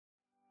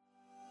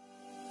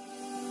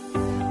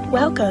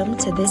Welcome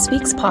to this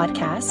week's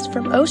podcast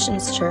from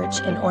Oceans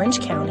Church in Orange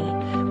County.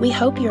 We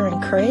hope you're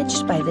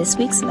encouraged by this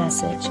week's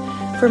message.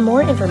 For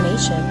more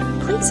information,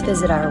 please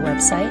visit our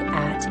website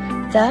at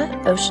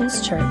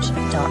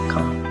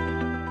theoceanschurch.com.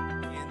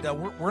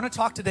 And we're going to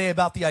talk today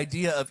about the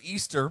idea of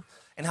Easter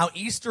and how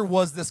Easter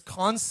was this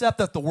concept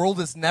that the world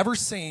has never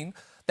seen,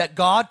 that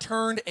God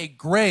turned a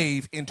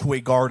grave into a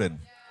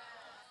garden.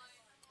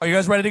 Are you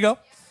guys ready to go?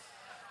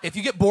 If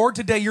you get bored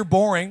today, you're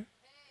boring.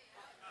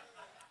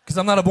 Because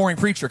I'm not a boring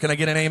preacher. Can I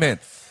get an amen?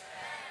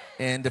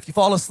 And if you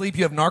fall asleep,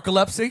 you have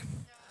narcolepsy.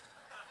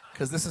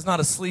 Because this is not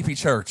a sleepy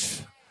church.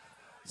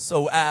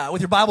 So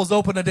with your Bibles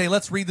open today,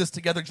 let's read this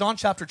together. John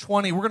chapter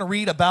 20, we're going to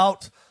read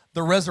about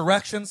the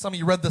resurrection. Some of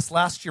you read this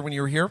last year when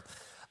you were here.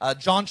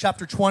 John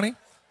chapter 20.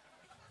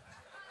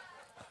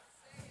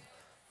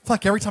 It's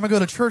like every time I go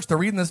to church, they're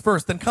reading this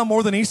verse. Then come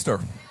more than Easter.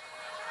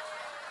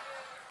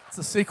 It's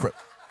a secret.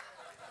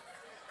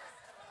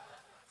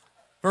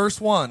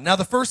 Verse 1, now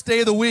the first day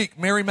of the week,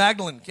 Mary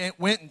Magdalene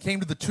went and came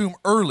to the tomb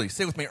early.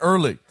 Say it with me,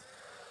 early.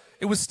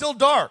 It was still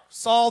dark.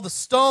 Saw the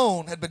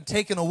stone had been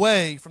taken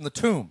away from the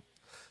tomb.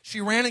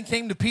 She ran and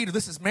came to Peter.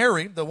 This is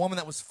Mary, the woman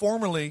that was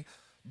formerly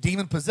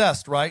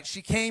demon-possessed, right?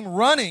 She came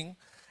running,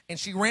 and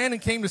she ran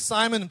and came to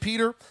Simon and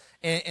Peter,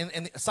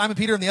 and Simon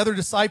Peter and the other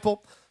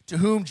disciple to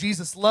whom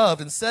Jesus loved,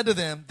 and said to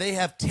them, they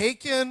have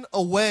taken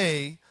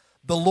away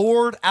the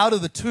Lord out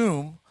of the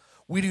tomb.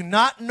 We do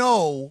not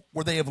know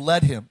where they have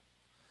led him.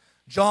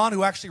 John,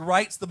 who actually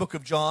writes the book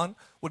of John,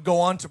 would go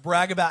on to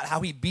brag about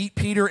how he beat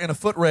Peter in a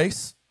foot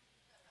race.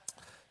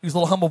 He was a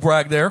little humble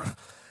brag there.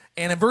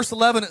 And in verse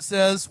 11 it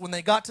says, when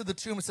they got to the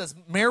tomb, it says,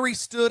 Mary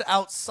stood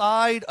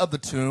outside of the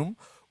tomb,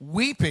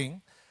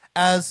 weeping.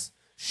 As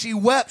she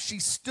wept, she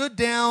stood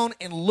down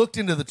and looked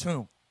into the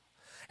tomb.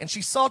 And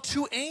she saw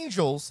two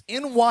angels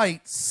in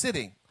white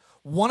sitting,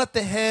 one at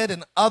the head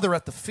and other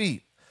at the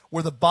feet,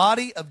 where the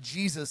body of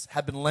Jesus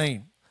had been laid.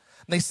 And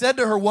they said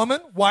to her,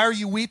 woman, why are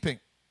you weeping?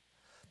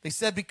 She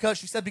said,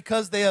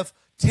 because they have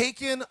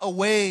taken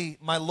away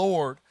my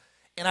Lord,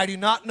 and I do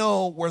not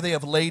know where they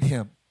have laid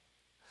him.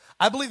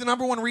 I believe the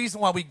number one reason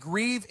why we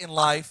grieve in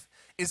life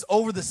is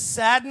over the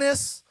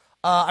sadness.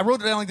 I wrote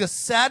it down like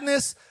this.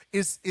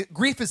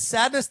 Grief is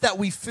sadness that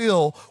we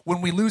feel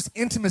when we lose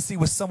intimacy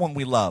with someone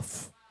we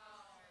love.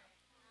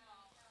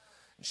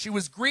 She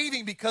was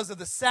grieving because of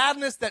the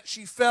sadness that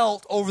she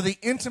felt over the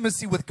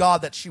intimacy with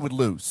God that she would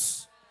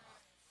lose.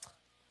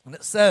 And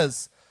it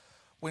says,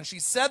 when she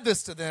said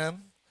this to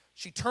them,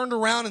 she turned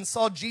around and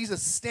saw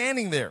Jesus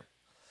standing there.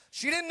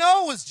 She didn't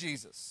know it was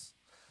Jesus.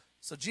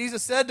 So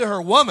Jesus said to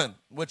her, woman,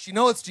 which you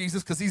know it's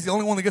Jesus because he's the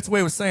only one that gets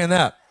away with saying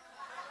that.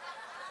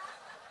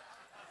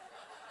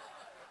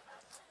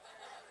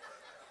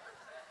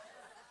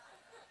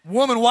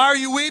 Woman, why are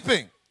you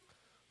weeping?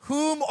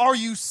 Whom are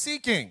you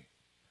seeking?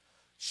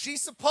 She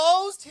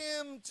supposed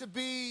him to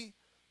be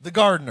the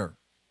gardener.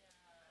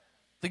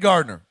 The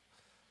gardener.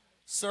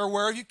 Sir,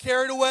 where have you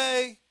carried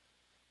away?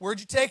 Where'd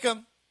you take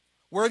him?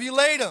 Where have you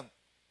laid him?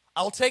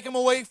 I'll take him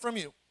away from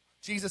you.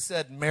 Jesus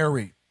said,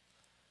 Mary.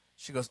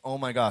 She goes, oh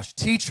my gosh.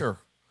 Teacher.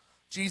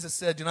 Jesus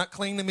said, do not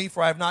cling to me,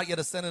 for I have not yet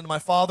ascended to my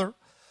Father,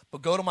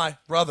 but go to my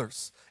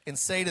brothers and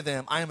say to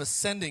them, I am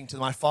ascending to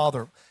my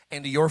Father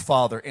and to your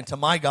Father and to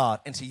my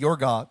God and to your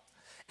God.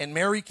 And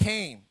Mary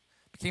became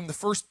the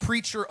first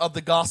preacher of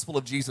the gospel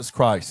of Jesus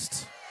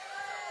Christ.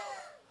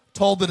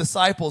 Told the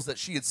disciples that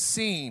she had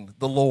seen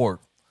the Lord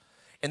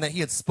and that he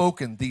had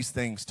spoken these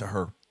things to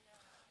her.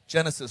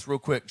 Genesis, real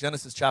quick.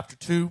 Genesis chapter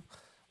 2.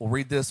 We'll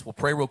read this. We'll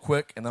pray real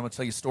quick, and then I'm going to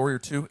tell you a story or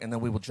two, and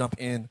then we will jump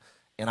in.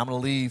 And I'm going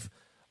to leave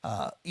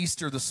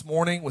Easter this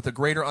morning with a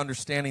greater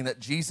understanding that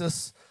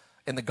Jesus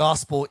and the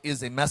gospel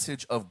is a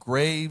message of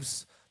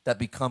graves that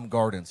become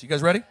gardens. You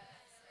guys ready?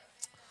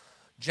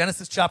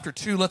 Genesis chapter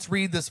 2. Let's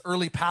read this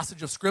early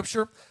passage of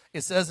Scripture.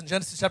 It says in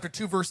Genesis chapter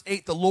 2, verse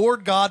 8, the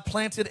Lord God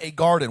planted a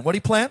garden. What did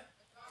he plant?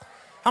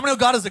 How many know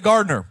God is a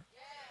gardener?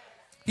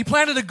 He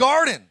planted a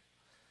garden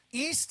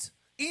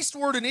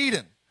eastward in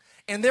Eden.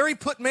 And there he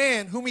put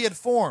man whom he had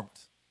formed.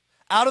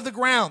 Out of the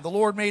ground, the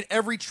Lord made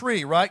every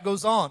tree, right?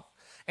 Goes on.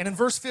 And in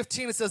verse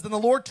 15, it says, then the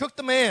Lord took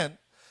the man,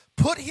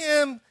 put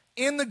him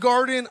in the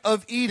Garden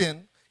of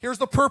Eden. Here's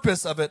the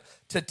purpose of it: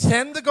 to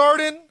tend the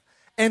garden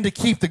and to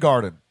keep the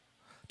garden.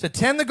 To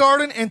tend the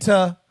garden and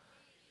to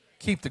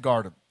keep the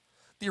garden.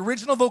 The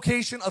original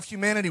vocation of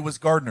humanity was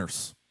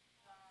gardeners.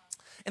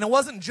 And it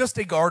wasn't just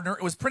a gardener.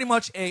 It was pretty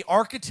much an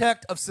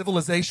architect of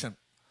civilization.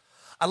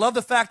 I love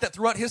the fact that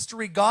throughout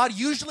history, God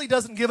usually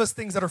doesn't give us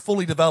things that are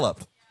fully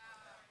developed.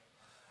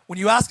 When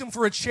you ask him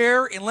for a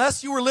chair,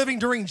 unless you were living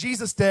during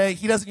Jesus' day,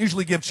 he doesn't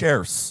usually give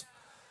chairs.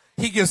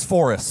 He gives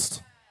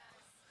forest.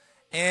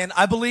 And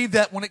I believe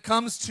that when it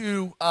comes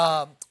to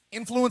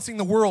influencing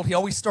the world, he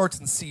always starts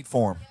in seed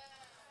form.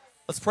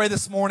 Let's pray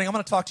this morning. I'm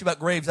going to talk to you about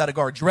graves out of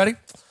garden. You ready?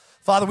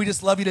 Father, we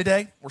just love you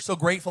today. We're so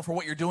grateful for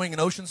what you're doing in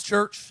Oceans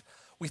Church.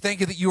 We thank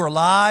you that you are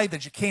alive,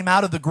 that you came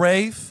out of the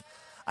grave.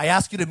 I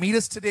ask you to meet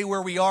us today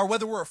where we are,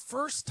 whether we're a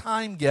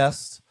first-time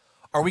guest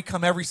or we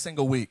come every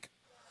single week.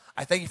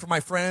 I thank you for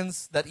my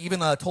friends that even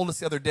told us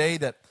the other day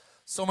that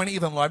So many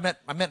of them, Lord,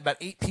 I met about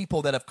 8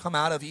 people that have come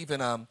out of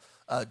even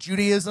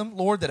Judaism,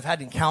 Lord, that have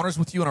had encounters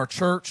with you in our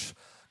church.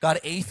 God,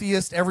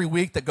 atheists every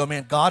week that go,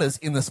 man, God is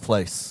in this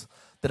place,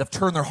 that have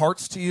turned their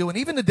hearts to you. And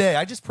even today,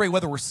 I just pray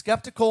whether we're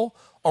skeptical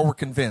or we're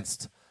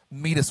convinced,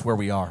 meet us where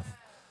we are.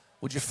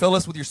 Would you fill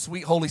us with your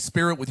sweet Holy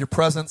Spirit, with your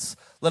presence?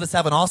 Let us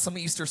have an awesome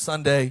Easter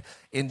Sunday.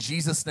 In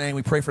Jesus' name,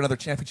 we pray for another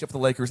championship for the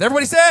Lakers.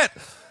 Everybody said,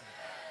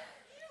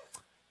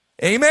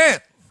 Amen.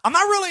 I'm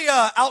not really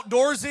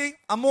outdoorsy.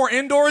 I'm more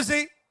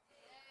indoorsy.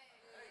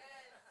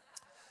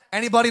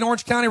 Anybody in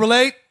Orange County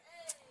relate?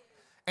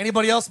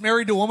 Anybody else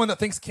married to a woman that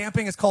thinks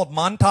camping is called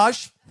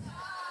montage?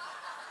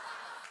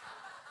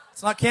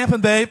 It's not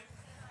camping, babe.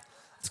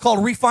 It's called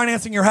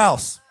refinancing your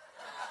house.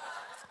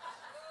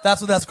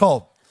 That's what that's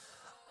called.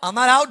 I'm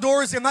not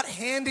outdoorsy. I'm not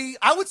handy.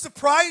 I would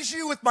surprise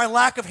you with my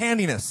lack of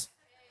handiness.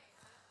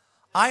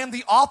 I am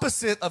the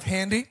opposite of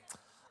handy.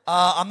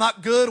 I'm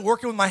not good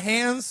working with my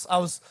hands. I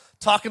was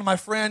talking to my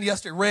friend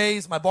yesterday,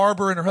 Ray's, my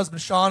barber, and her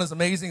husband, Sean, is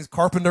amazing. He's a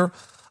carpenter.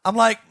 I'm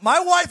like, my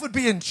wife would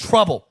be in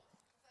trouble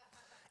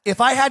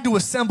if I had to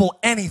assemble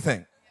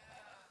anything.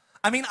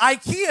 I mean,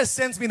 IKEA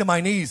sends me to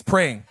my knees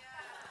praying.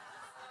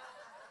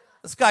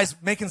 This guy's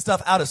making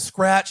stuff out of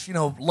scratch,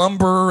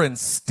 lumber and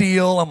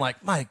steel. I'm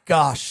like, my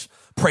gosh,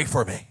 pray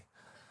for me.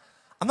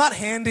 I'm not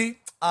handy.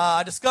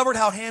 I discovered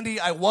how handy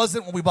I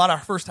wasn't when we bought our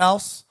first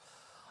house.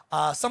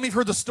 Some of you have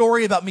heard the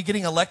story about me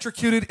getting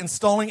electrocuted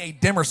installing a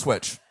dimmer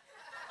switch.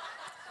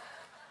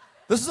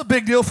 This is a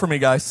big deal for me,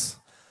 guys.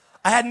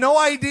 I had no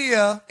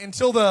idea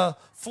until the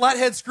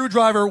flathead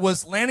screwdriver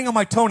was landing on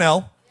my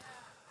toenail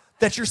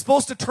that you're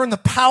supposed to turn the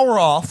power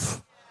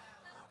off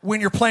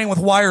when you're playing with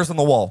wires on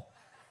the wall.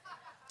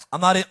 I'm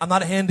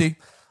not handy.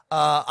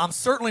 I'm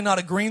certainly not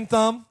a green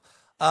thumb.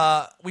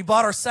 We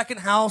bought our second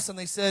house, and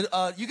they said,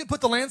 you can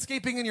put the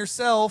landscaping in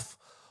yourself,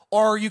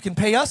 or you can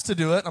pay us to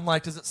do it. I'm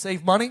like, does it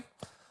save money?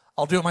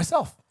 I'll do it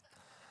myself.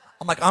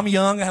 I'm like, I'm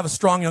young. I have a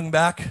strong young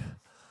back.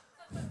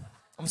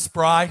 I'm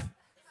spry.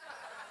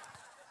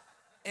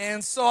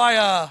 And so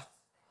I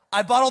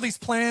bought all these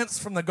plants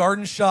from the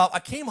garden shop. I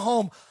came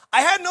home.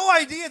 I had no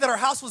idea that our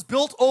house was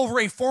built over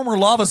a former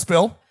lava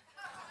spill.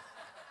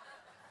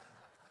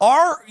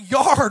 Our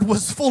yard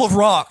was full of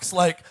rocks.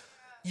 Like,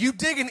 you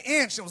dig an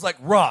inch, it was like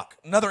rock,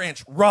 another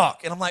inch,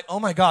 rock. And I'm like, oh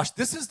my gosh,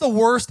 this is the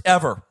worst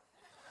ever.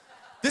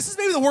 This is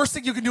maybe the worst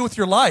thing you can do with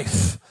your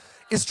life,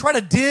 is try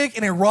to dig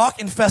in a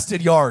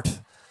rock-infested yard.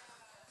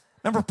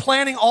 Remember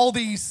planting all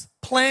these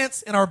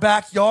plants in our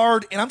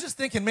backyard, and I'm just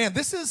thinking, man,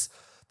 this is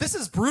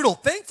brutal.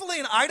 Thankfully,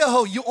 in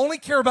Idaho, you only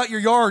care about your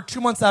yard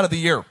 2 months out of the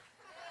year.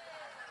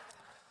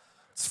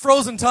 It's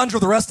frozen tundra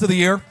the rest of the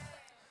year.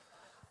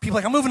 People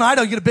are like, I'm moving to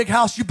Idaho, you get a big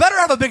house. You better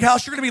have a big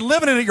house. You're going to be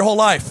living in it your whole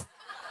life.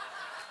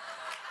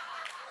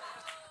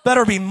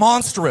 Better be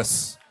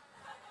monstrous,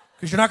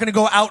 because you're not going to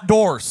go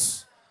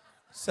outdoors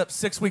except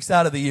 6 weeks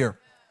out of the year.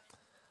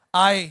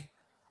 I'm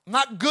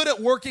not good at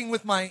working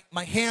with my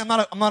hand.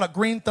 I'm not a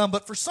green thumb,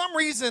 but for some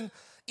reason,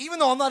 even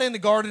though I'm not into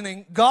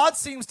gardening, God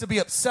seems to be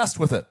obsessed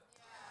with it.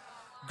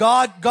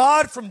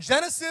 God, from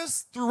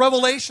Genesis through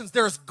Revelations,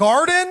 there's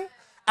garden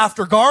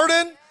after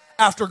garden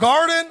after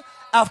garden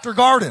after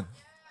garden.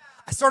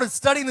 I started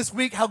studying this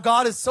week how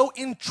God is so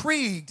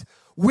intrigued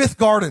with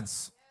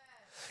gardens.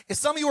 If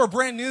some of you are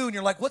brand new and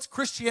you're like, what's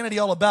Christianity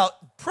all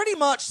about? Pretty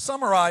much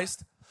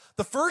summarized,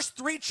 the first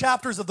 3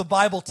 chapters of the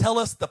Bible tell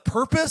us the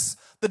purpose,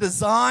 the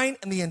design,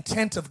 and the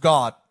intent of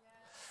God.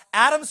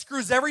 Adam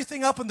screws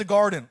everything up in the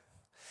garden.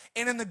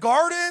 And in the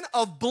garden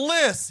of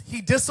bliss,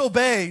 he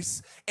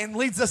disobeys and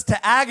leads us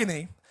to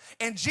agony.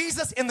 And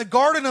Jesus, in the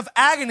garden of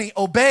agony,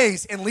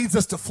 obeys and leads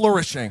us to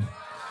flourishing.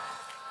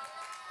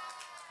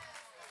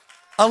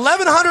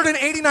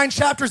 1,189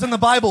 chapters in the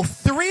Bible.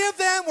 3 of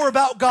them were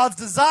about God's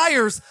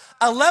desires.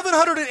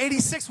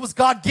 1,186 was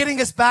God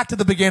getting us back to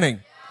the beginning.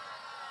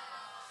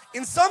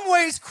 In some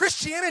ways,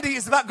 Christianity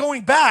is about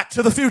going back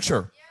to the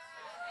future.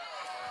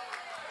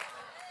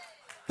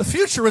 The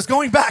future is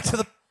going back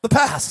to the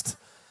past.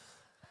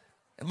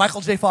 And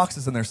Michael J. Fox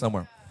is in there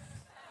somewhere.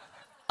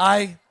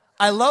 I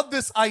love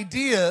this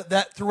idea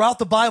that throughout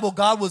the Bible,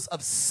 God was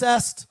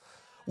obsessed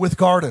with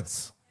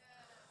gardens.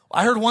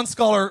 I heard one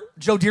scholar,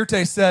 Joe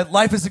Dierte, said,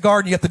 life is a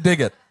garden, you have to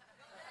dig it.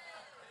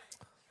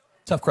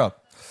 Tough crowd.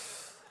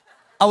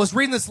 I was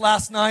reading this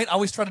last night. I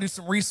always try to do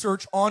some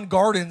research on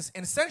gardens.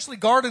 And essentially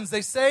gardens,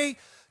 they say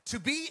to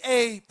be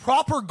a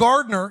proper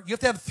gardener, you have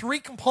to have 3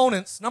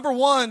 components. Number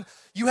 1,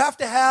 you have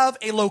to have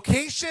a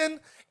location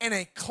and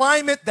a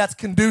climate that's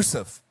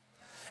conducive.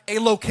 A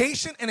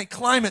location and a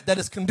climate that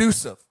is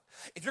conducive.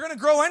 If you're going to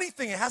grow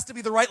anything, it has to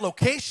be the right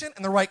location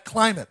and the right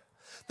climate.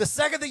 The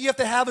second thing you have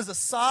to have is a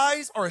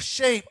size or a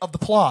shape of the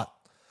plot.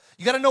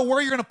 You got to know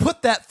where you're going to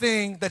put that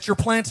thing that you're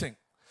planting.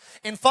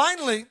 And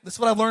finally, this is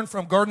what I've learned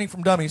from Gardening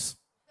from Dummies,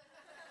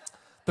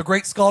 the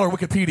great scholar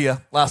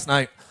Wikipedia last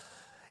night,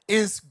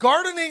 is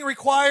gardening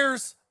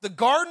requires the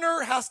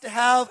gardener has to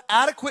have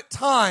adequate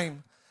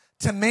time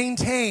to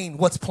maintain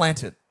what's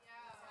planted.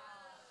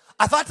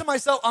 I thought to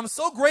myself, I'm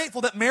so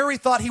grateful that Mary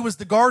thought he was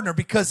the gardener,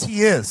 because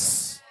he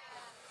is.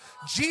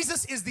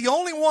 Jesus is the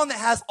only one that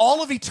has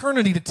all of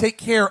eternity to take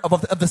care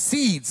of the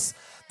seeds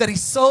that he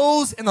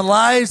sows in the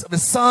lives of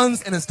his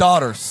sons and his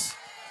daughters.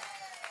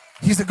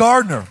 He's a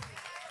gardener.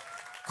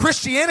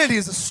 Christianity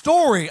is a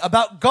story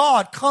about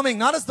God coming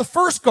not as the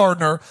first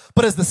gardener,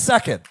 but as the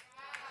second.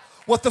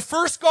 What the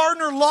first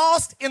gardener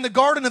lost in the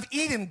Garden of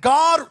Eden,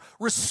 God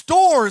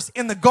restores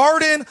in the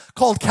garden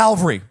called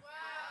Calvary.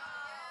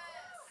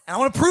 And I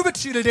want to prove it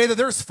to you today that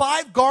there's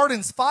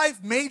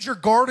 5 major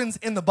gardens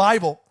in the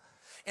Bible.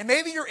 And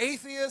maybe you're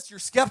atheist, you're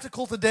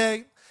skeptical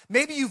today.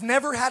 Maybe you've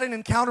never had an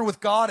encounter with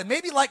God. And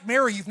maybe like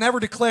Mary, you've never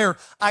declared,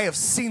 I have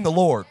seen the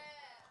Lord.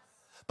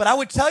 But I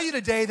would tell you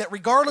today that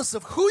regardless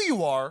of who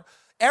you are,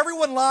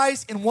 everyone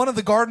lies in one of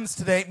the gardens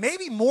today,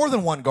 maybe more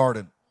than one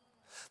garden.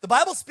 The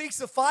Bible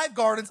speaks of 5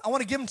 gardens. I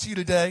want to give them to you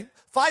today.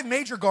 5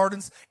 major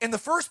gardens. And the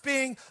first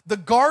being the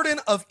Garden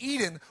of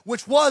Eden,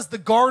 which was the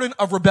Garden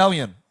of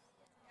Rebellion.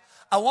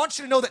 I want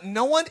you to know that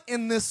no one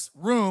in this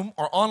room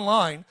or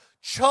online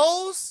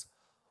chose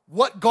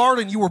what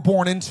garden you were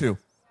born into.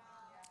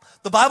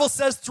 The Bible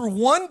says through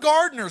one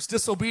gardener's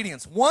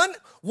disobedience, one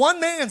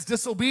man's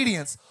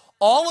disobedience,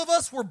 all of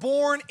us were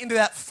born into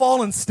that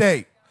fallen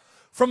state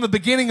from the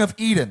beginning of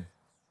Eden.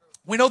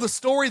 We know the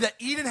story that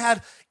Eden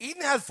had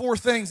 4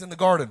 things in the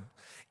garden.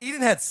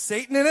 Eden had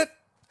Satan in it.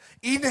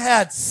 Eden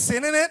had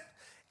sin in it.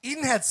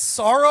 Eden had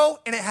sorrow,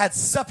 and it had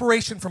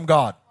separation from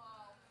God.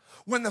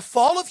 When the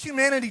fall of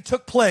humanity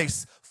took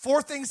place,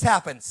 4 things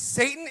happened.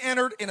 Satan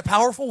entered in a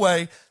powerful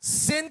way.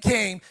 Sin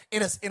came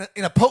in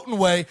a potent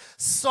way.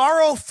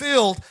 Sorrow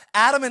filled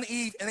Adam and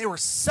Eve, and they were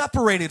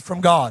separated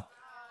from God.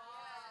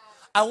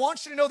 I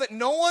want you to know that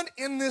no one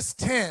in this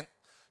tent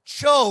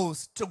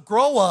chose to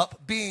grow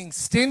up being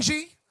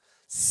stingy,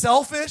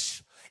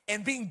 selfish,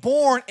 and being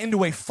born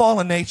into a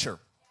fallen nature.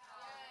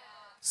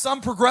 Some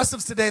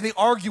progressives today, they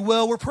argue,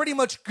 well, we're pretty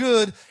much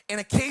good and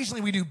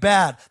occasionally we do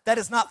bad. That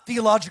is not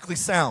theologically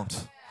sound.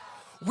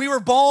 We were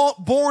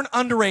born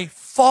under a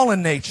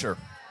fallen nature.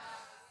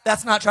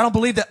 That's not true. I don't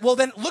believe that. Well,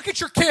 then look at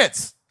your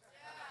kids.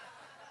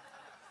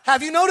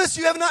 Have you noticed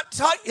you have not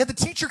taught, you have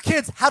to teach your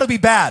kids how to be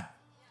bad?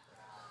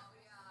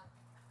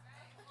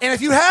 And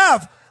if you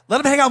have,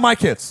 let them hang out with my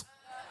kids.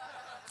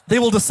 They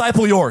will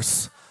disciple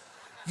yours.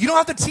 You don't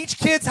have to teach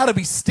kids how to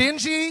be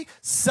stingy,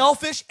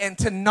 selfish, and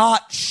to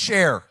not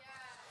share.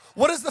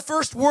 What is the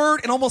first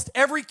word in almost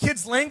every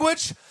kid's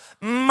language?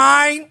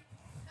 Mine.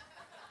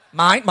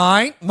 Mine,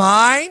 mine,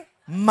 mine,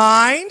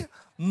 mine,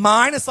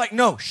 mine. It's like,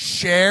 no,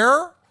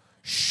 share,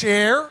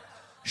 share,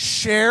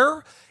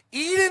 share.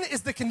 Eden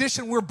is the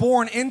condition we're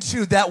born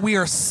into that we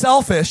are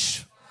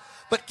selfish,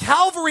 but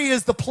Calvary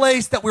is the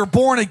place that we're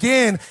born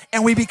again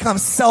and we become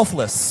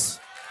selfless.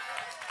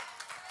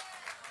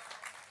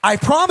 I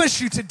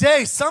promise you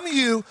today, some of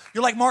you,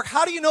 you're like, Mark,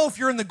 how do you know if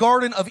you're in the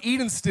Garden of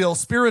Eden still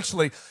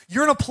spiritually?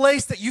 You're in a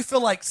place that you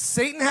feel like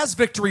Satan has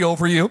victory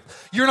over you.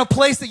 You're in a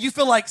place that you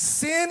feel like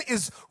sin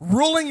is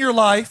ruling your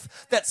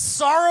life, that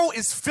sorrow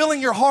is filling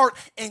your heart,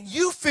 and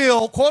you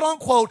feel, quote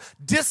unquote,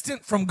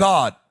 distant from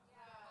God.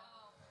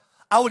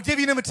 I would give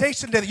you an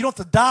invitation today that you don't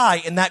have to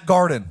die in that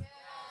garden.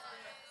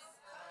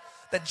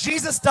 That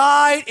Jesus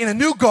died in a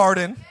new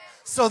garden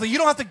so that you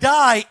don't have to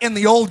die in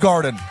the old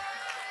garden.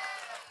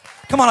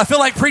 Come on, I feel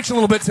like preaching a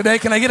little bit today.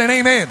 Can I get an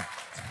amen?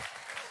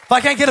 If I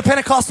can't get a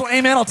Pentecostal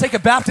amen, I'll take a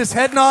Baptist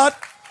head nod.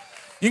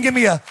 You can give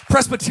me a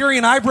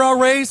Presbyterian eyebrow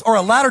raise or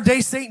a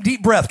Latter-day Saint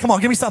deep breath. Come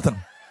on, give me something.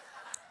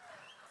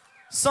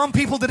 Some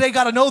people today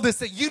got to know this,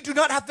 that you do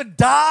not have to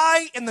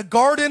die in the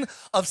garden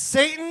of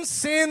Satan,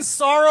 sin,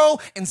 sorrow,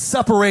 and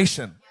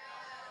separation.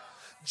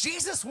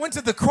 Jesus went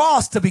to the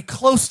cross to be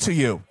close to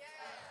you.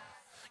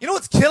 You know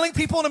what's killing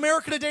people in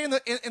America today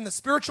in the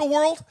spiritual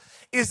world?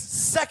 Is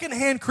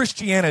secondhand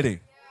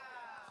Christianity.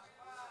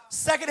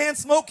 Secondhand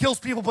smoke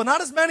kills people, but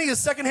not as many as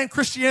secondhand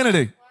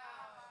Christianity.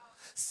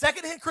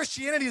 Secondhand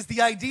Christianity is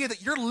the idea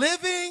that you're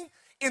living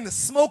in the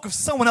smoke of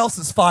someone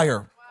else's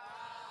fire.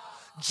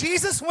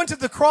 Jesus went to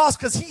the cross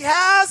because he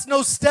has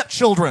no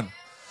stepchildren.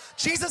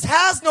 Jesus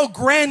has no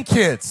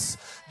grandkids.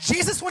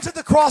 Jesus went to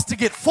the cross to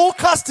get full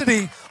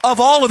custody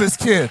of all of his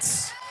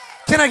kids.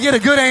 Can I get a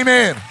good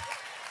amen?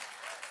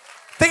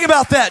 Think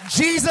about that.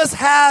 Jesus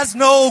has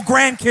no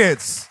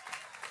grandkids,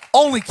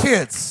 only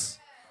kids.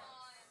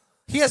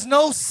 He has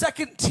no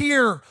second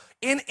tier,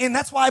 and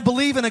that's why I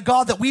believe in a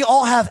God that we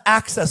all have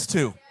access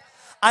to.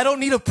 I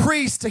don't need a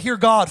priest to hear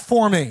God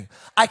for me.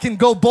 I can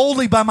go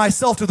boldly by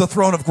myself to the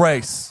throne of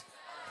grace.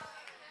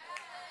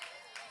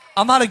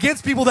 I'm not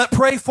against people that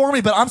pray for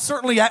me, but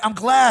I'm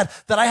glad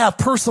that I have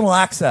personal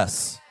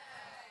access.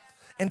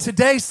 And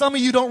today, some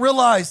of you don't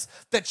realize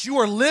that you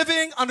are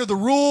living under the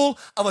rule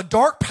of a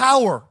dark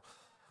power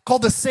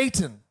called the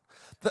Satan,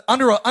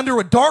 under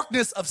a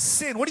darkness of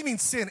sin. What do you mean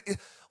sin?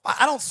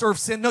 I don't serve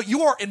sin. No,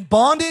 you are in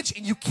bondage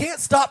and you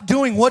can't stop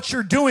doing what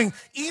you're doing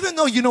even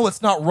though you know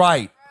it's not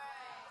right.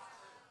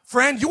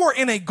 Friend, you are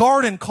in a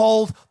garden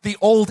called the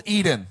Old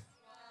Eden.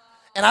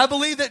 And I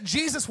believe that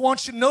Jesus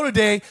wants you to know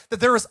today that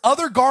there is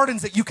other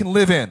gardens that you can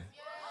live in,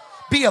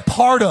 be a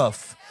part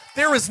of.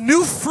 There is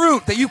new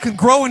fruit that you can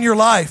grow in your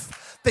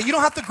life. that you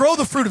don't have to grow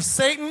the fruit of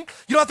Satan.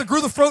 You don't have to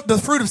grow the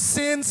fruit of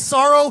sin,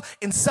 sorrow,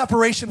 and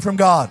separation from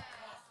God.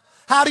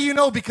 How do you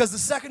know? Because the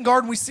second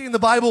garden we see in the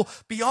Bible,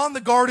 beyond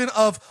the garden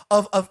of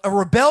a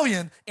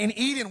rebellion in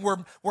Eden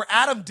where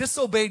Adam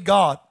disobeyed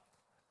God.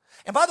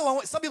 And by the way,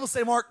 some people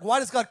say, Mark, why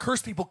does God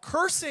curse people?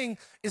 Cursing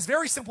is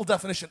very simple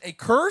definition. A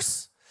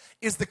curse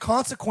is the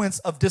consequence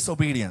of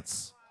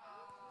disobedience.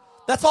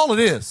 That's all it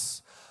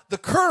is. The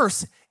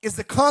curse is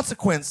the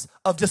consequence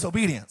of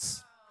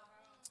disobedience.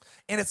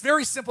 And it's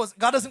very simple.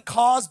 God doesn't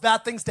cause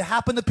bad things to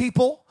happen to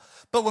people,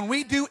 but when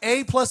we do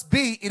A plus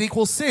B, it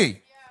equals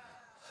C.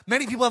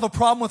 Many people have a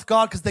problem with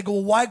God because they go,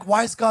 well,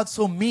 why is God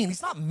so mean?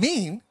 He's not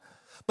mean,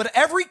 but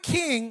every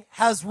king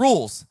has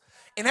rules,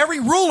 and every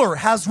ruler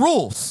has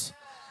rules.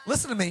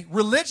 Listen to me.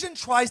 Religion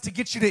tries to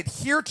get you to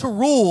adhere to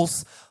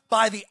rules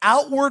by the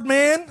outward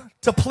man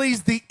to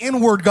please the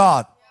inward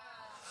God.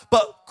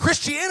 But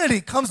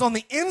Christianity comes on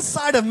the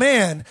inside of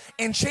man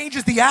and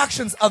changes the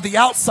actions of the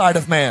outside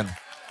of man.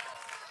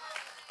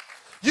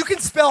 You can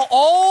spell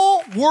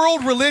all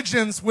world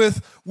religions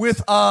with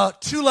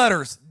 2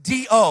 letters,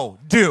 D-O,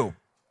 do.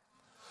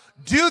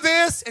 Do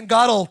this and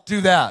God will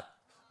do that.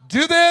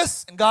 Do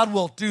this and God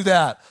will do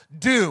that.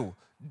 Do,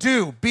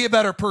 be a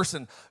better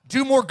person.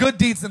 Do more good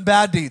deeds than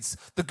bad deeds.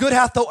 The good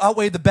hath to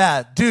outweigh the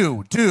bad.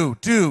 Do.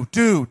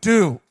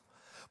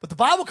 But the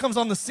Bible comes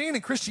on the scene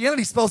and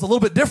Christianity spells a little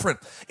bit different.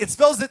 It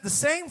spells it the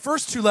same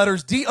first 2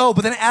 letters, D-O,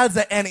 but then it adds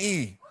a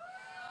N-E.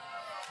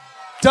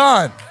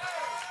 Done.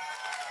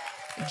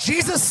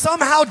 Jesus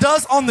somehow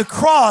does on the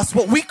cross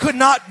what we could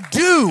not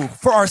do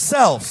for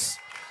ourselves.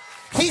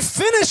 He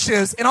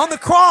finishes, and on the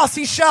cross,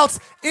 he shouts,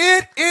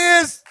 it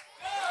is.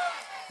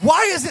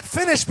 Why is it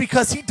finished?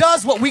 Because he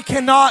does what we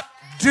cannot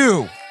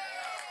do.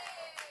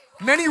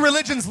 Many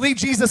religions leave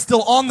Jesus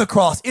still on the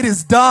cross. It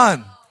is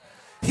done.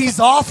 He's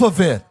off of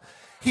it.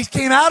 He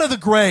came out of the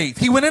grave.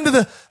 He went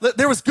into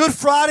there was Good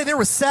Friday, there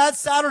was sad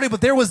Saturday,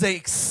 but there was an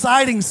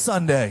exciting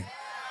Sunday.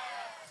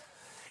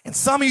 And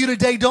some of you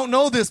today don't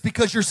know this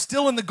because you're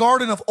still in the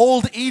Garden of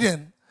Old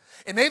Eden.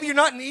 And maybe you're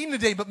not in Eden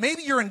today, but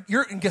maybe you're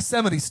in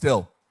Gethsemane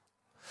still.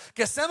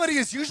 Gethsemane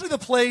is usually the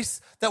place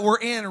that we're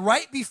in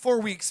right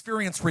before we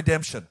experience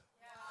redemption.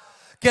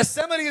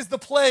 Gethsemane is the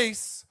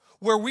place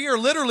where we are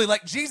literally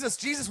like Jesus.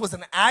 Jesus was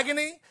in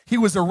agony, he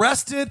was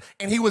arrested,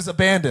 and he was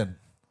abandoned.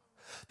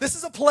 This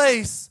is a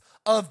place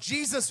of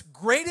Jesus'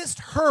 greatest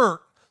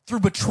hurt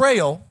through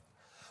betrayal,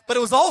 but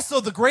it was also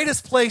the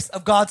greatest place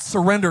of God's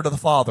surrender to the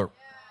Father.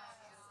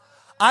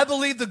 I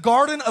believe the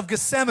Garden of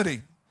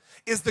Gethsemane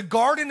is the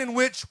garden in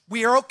which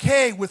we are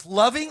okay with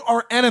loving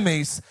our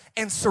enemies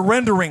and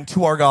surrendering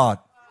to our God.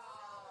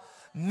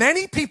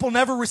 Many people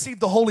never receive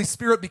the Holy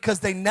Spirit because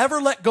they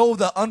never let go of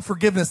the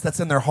unforgiveness that's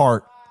in their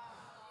heart.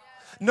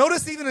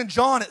 Notice even in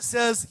John, it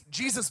says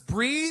Jesus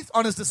breathed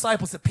on his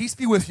disciples, said, peace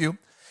be with you.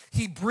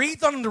 He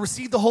breathed on them to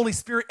receive the Holy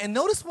Spirit. And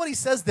notice what he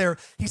says there.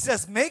 He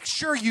says, make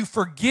sure you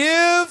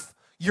forgive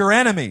your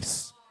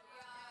enemies.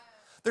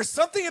 There's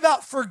something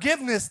about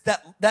forgiveness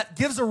that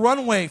gives a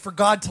runway for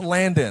God to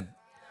land in.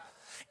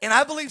 And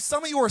I believe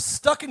some of you are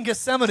stuck in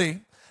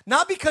Gethsemane,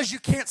 not because you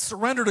can't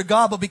surrender to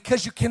God, but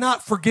because you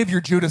cannot forgive your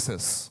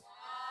Judases.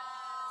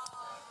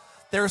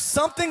 There's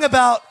something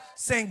about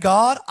saying,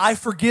 God, I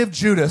forgive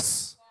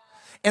Judas.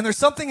 And there's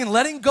something in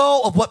letting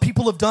go of what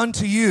people have done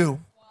to you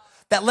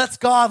that lets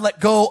God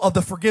let go of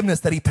the forgiveness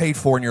that he paid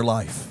for in your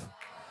life.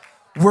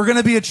 We're going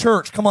to be a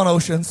church, come on,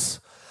 Oceans,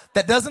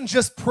 that doesn't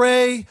just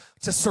pray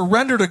to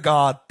surrender to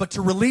God, but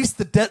to release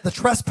the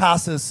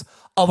trespasses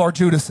of our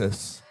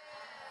Judases.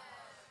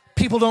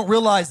 People don't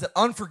realize that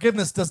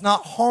unforgiveness does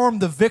not harm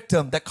the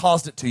victim that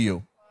caused it to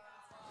you.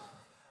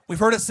 We've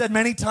heard it said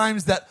many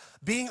times that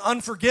being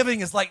unforgiving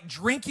is like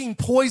drinking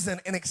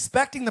poison and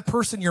expecting the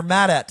person you're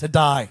mad at to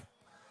die.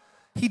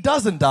 He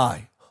doesn't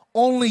die.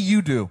 Only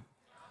you do.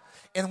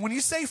 And when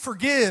you say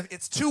forgive,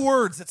 it's 2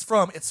 words it's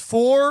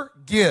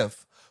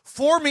forgive.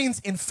 For means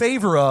in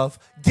favor of,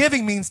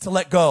 giving means to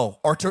let go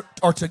or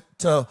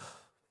to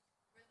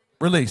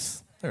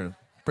release. There,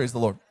 praise the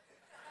Lord.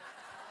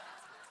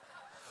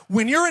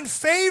 When you're in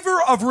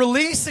favor of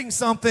releasing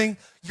something,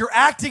 you're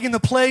acting in the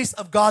place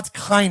of God's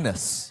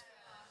kindness.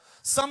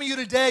 Some of you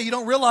today, you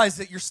don't realize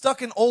that you're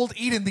stuck in Old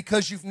Eden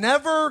because you've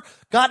never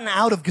gotten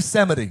out of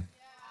Gethsemane.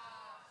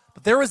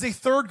 But there is a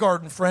third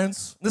garden,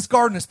 friends. This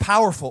garden is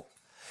powerful.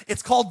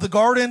 It's called the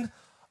Garden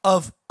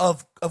of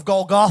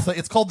Golgotha.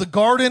 It's called the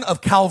Garden of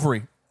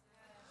Calvary.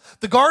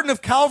 The Garden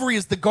of Calvary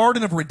is the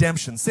garden of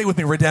redemption. Say with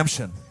me,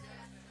 redemption.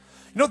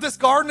 You know what this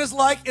garden is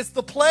like? It's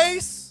the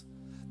place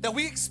that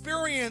we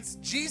experience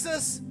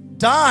Jesus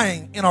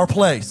dying in our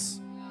place.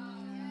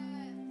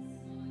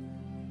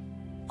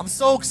 I'm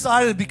so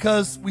excited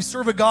because we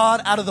serve a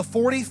God out of the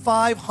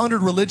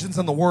 4,500 religions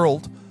in the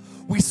world.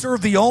 We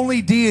serve the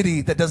only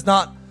deity that does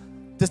not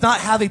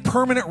have a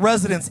permanent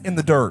residence in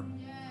the dirt.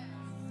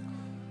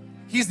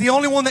 He's the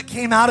only one that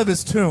came out of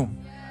his tomb.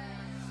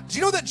 Do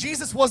you know that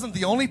Jesus wasn't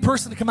the only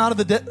person to come out of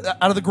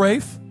the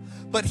grave?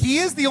 But he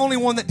is the only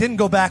one that didn't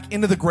go back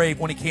into the grave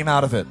when he came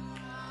out of it.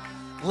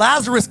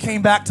 Lazarus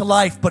came back to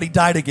life, but he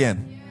died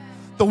again.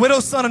 The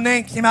widow's son of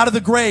Nain came out of the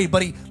grave,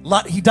 but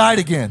he died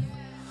again.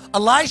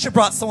 Elijah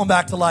brought someone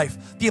back to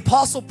life. The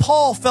apostle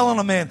Paul fell on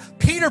a man.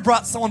 Peter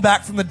brought someone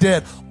back from the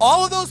dead.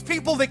 All of those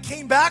people that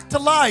came back to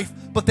life,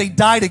 but they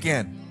died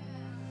again.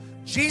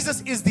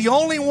 Jesus is the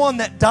only one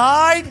that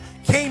died,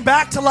 came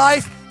back to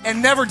life,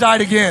 and never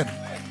died again.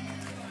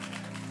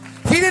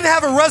 He didn't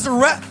have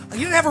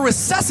a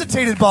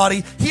resuscitated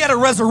body. He had a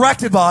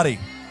resurrected body.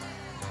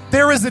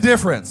 There is a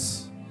difference.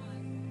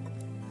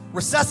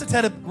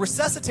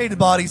 Resuscitated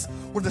bodies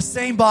were the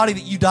same body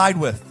that you died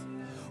with.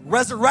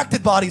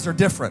 Resurrected bodies are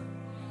different.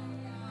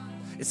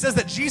 It says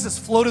that Jesus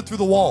floated through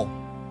the wall.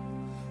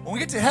 When we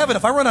get to heaven,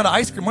 if I run out of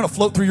ice cream, I'm going to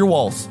float through your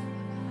walls.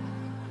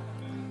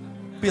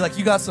 Be like,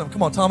 you got some,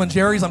 come on, Tom and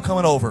Jerry's, I'm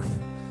coming over.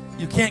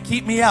 You can't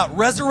keep me out.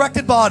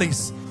 Resurrected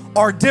bodies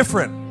are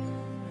different.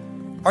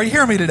 Are you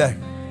hearing me today?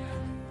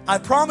 I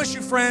promise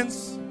you,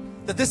 friends,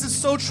 that this is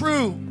so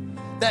true,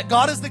 that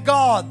God is the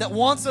God that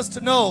wants us to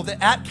know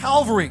that at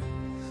Calvary,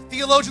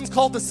 theologians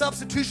call it the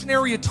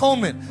substitutionary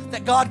atonement,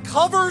 that God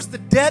covers the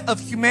debt of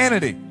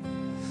humanity,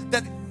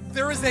 that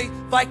there is a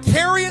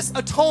vicarious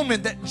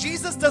atonement, that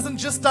Jesus doesn't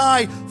just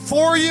die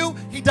for you,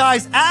 he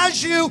dies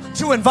as you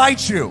to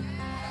invite you.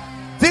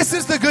 This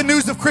is the good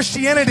news of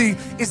Christianity,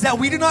 is that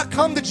we do not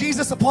come to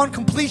Jesus upon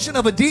completion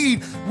of a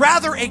deed,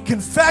 rather a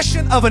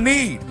confession of a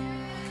need.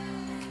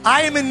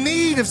 I am in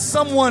need of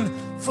someone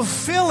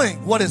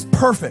fulfilling what is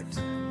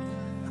perfect.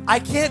 I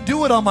can't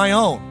do it on my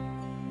own.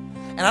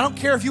 And I don't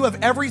care if you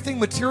have everything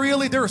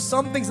materially, there are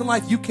some things in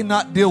life you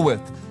cannot deal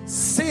with.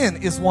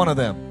 Sin is one of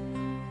them.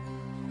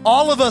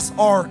 All of us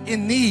are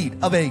in need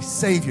of a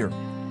Savior.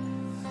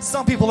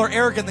 Some people are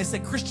arrogant. They say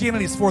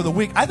Christianity is for the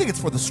weak. I think it's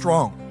for the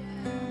strong.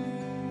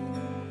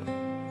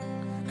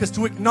 Because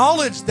to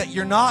acknowledge that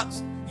you're not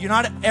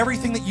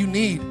everything that you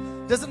need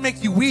doesn't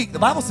make you weak. The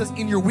Bible says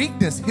in your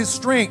weakness, his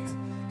strength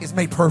is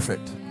made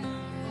perfect.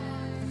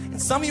 And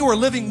some of you are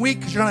living weak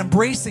because you're not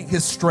embracing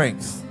his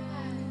strength.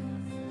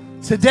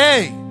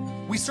 Today,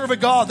 we serve a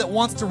God that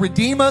wants to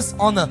redeem us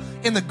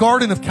in the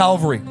garden of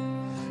Calvary.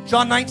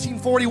 John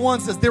 19:41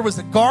 says there was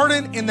a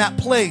garden in that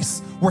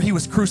place where he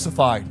was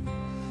crucified.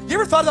 You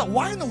ever thought about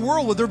why in the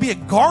world would there be a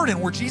garden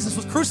where Jesus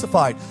was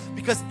crucified?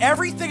 Because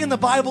everything in the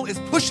Bible is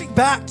pushing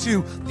back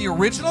to the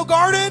original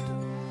garden,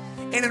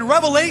 and in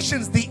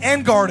Revelations, the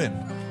end garden,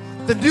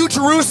 the New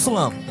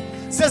Jerusalem.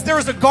 It says there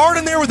is a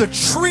garden there with a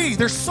tree.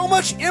 There's so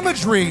much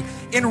imagery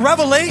in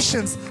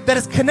Revelations that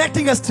is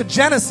connecting us to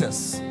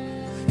Genesis.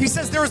 He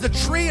says there is a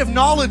tree of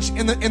knowledge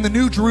in the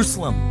New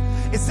Jerusalem.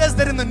 It says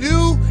that in the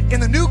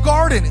new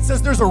garden, it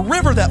says there's a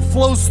river that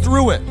flows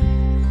through it.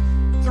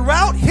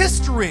 Throughout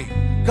history,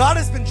 God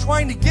has been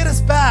trying to get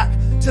us back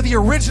to the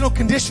original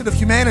condition of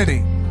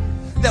humanity,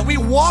 that we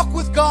walk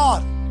with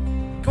God.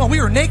 Come on,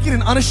 we were naked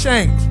and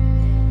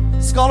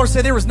unashamed. Scholars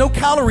say there was no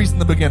calories in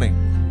the beginning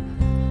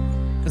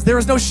because there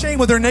was no shame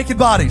with their naked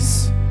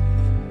bodies.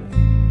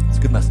 It's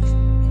a good message.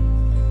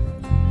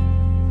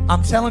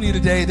 I'm telling you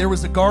today, there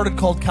was a garden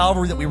called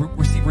Calvary that we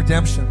received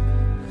redemption.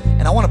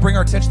 And I want to bring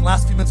our attention the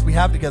last few minutes we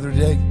have together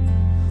today.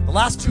 The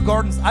last two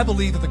gardens, I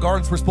believe, are the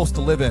gardens we're supposed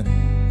to live in.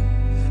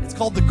 It's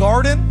called the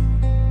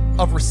Garden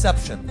of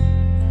Reception.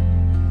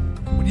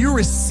 When you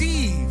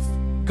receive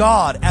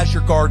God as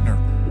your gardener,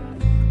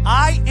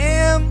 I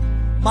am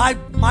my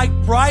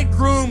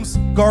bridegroom's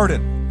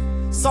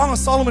garden. Song of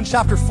Solomon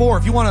chapter 4.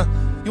 If you want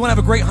to have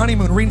a great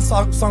honeymoon, read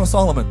Song of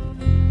Solomon.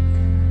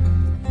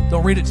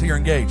 Don't read it till you're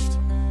engaged.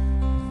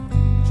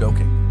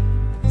 Joking.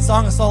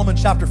 Song of Solomon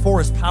chapter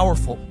 4 is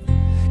powerful.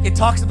 It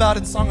talks about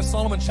in Song of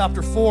Solomon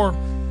chapter 4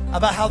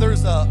 about how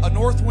there's a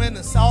north wind and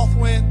a south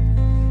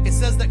wind. It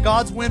says that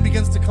God's wind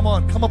begins to come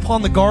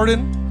upon the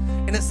garden.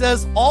 And it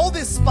says all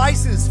these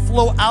spices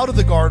flow out of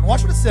the garden.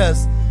 Watch what it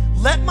says.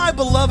 Let my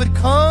beloved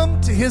come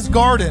to his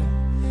garden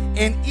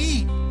and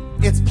eat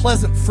its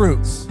pleasant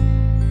fruits.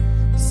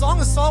 The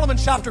Song of Solomon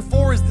chapter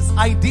 4 is this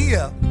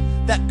idea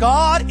that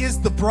God is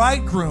the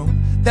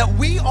bridegroom, that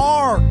we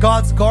are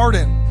God's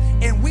garden.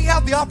 And we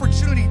have the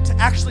opportunity to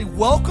actually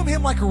welcome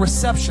him like a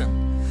reception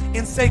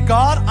and say,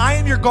 God, I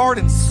am your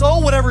garden. Sow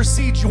whatever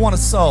seeds you want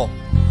to sow.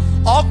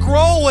 I'll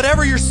grow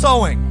whatever you're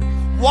sowing.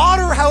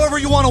 Water however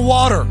you want to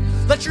water.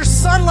 Let your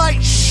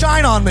sunlight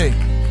shine on me.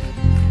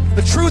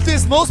 The truth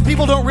is, most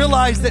people don't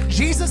realize that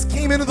Jesus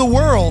came into the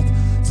world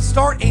to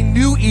start a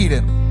new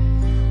Eden.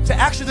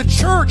 The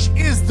church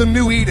is the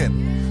new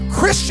Eden.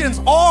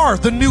 Christians are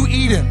the new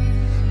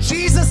Eden.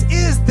 Jesus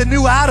is the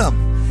new Adam.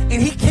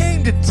 And he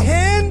came to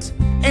tend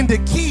and to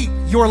keep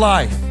your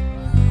life.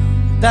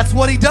 That's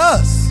what he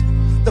does.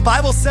 The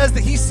Bible says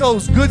that he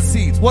sows good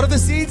seeds. What are the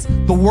seeds?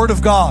 The Word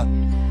of God.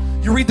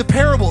 You read the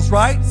parables,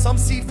 right? Some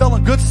seed fell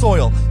on good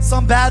soil,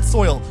 some bad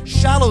soil,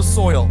 shallow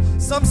soil.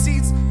 Some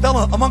seeds fell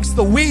amongst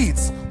the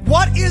weeds.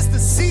 What is the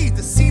seed?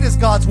 The seed is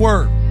God's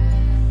Word.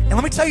 And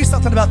let me tell you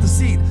something about the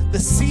seed. The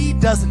seed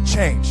doesn't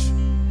change.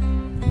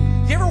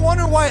 You ever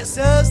wonder why it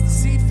says the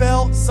seed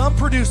fell? Some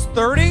produce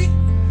 30,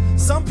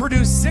 some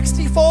produce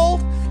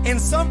 60-fold, and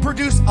some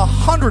produce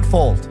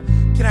 100-fold.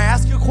 Can I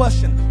ask you a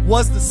question?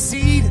 Was the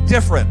seed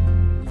different?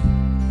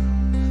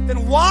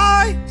 then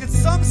why did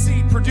some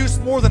seed produce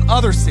more than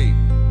other seed?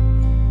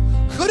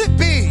 Could it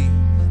be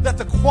that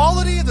the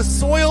quality of the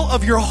soil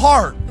of your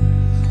heart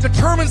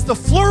determines the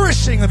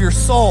flourishing of your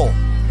soul?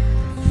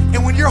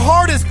 And when your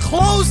heart is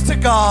closed to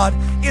God,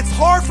 it's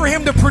hard for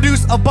Him to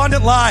produce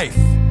abundant life.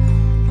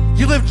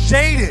 You live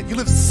jaded, you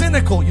live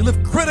cynical, you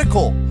live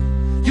critical,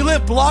 you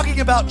live blogging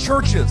about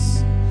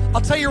churches.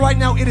 I'll tell you right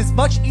now, it is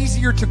much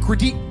easier to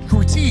critique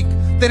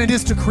than it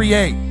is to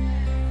create.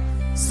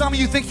 Some of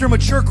you think you're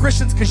mature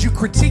Christians because you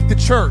critique the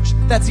church.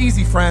 That's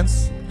easy,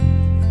 friends.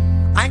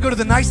 I can go to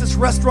the nicest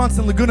restaurants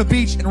in Laguna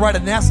Beach and write a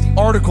nasty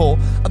article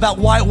about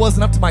why it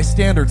wasn't up to my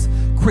standards.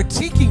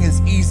 Critiquing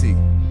is easy.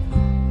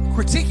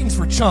 Critiquing's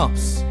for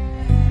chumps.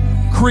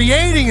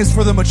 Creating is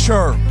for the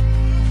mature.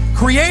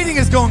 Creating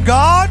is going,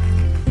 God,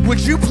 would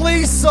you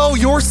please sow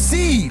your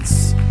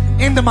seeds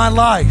into my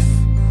life?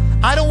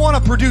 I don't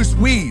want to produce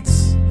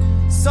weeds.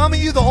 Some of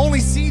you, the only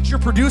seeds you're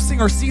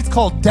producing are seeds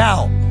called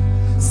doubt,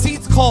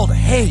 seeds called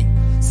hate,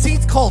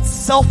 seeds called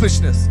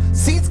selfishness,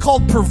 seeds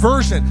called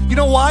perversion. You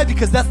know why?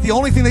 Because that's the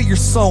only thing that you're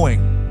sowing.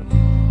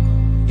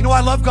 You know,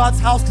 I love God's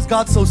house because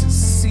God sows His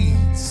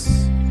seeds.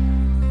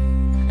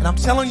 And I'm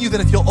telling you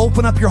that if you'll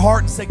open up your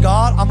heart and say,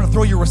 God, I'm going to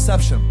throw you a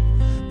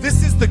reception.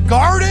 This is the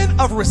garden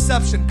of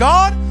reception.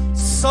 God,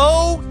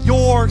 sow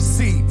your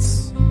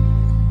seeds.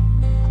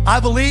 I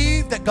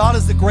believe that God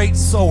is the great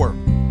sower.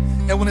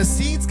 And when His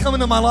seeds come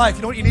into my life,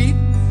 you know what you need?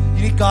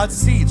 You need God's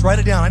seeds. Write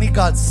it down. I need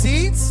God's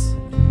seeds.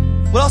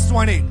 What else do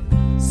I need?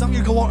 Some of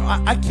you go,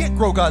 I can't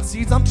grow God's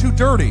seeds. I'm too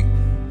dirty.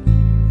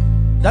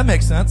 That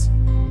makes sense.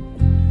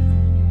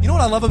 You know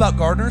what I love about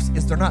gardeners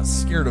is they're not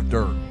scared of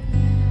dirt.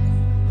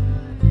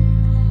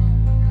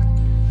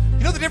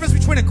 You know the difference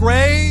between a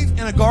grave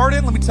and a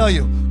garden? Let me tell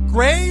you.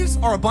 Graves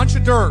are a bunch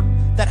of dirt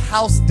that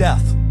house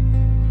death.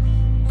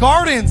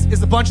 Gardens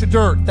is a bunch of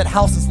dirt that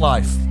houses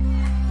life.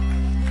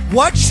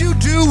 What you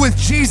do with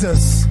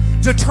Jesus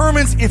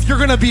determines if you're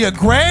going to be a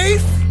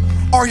grave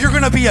or you're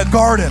going to be a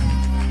garden.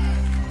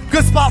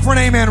 Good spot for an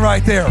amen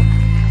right there.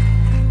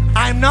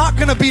 I'm not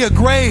going to be a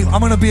grave.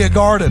 I'm going to be a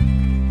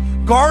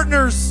garden.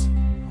 Gardeners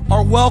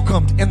are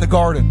welcomed in the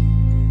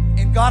garden.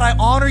 And God, I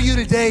honor you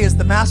today as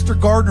the master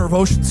gardener of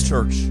Oceans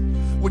Church.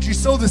 Would you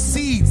sow the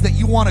seeds that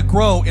you want to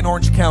grow in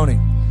Orange County?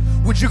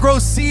 Would you grow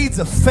seeds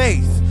of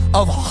faith,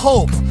 of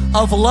hope,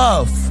 of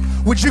love?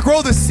 Would you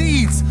grow the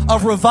seeds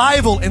of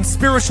revival and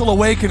spiritual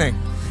awakening?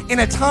 In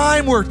a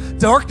time where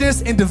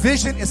darkness and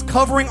division is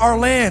covering our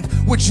land,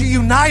 would you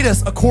unite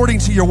us according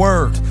to your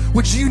word?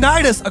 Would you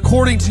unite us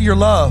according to your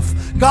love?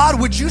 God,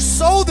 would you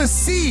sow the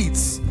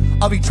seeds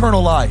of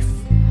eternal life?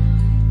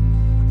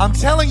 I'm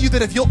telling you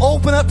that if you'll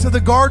open up to the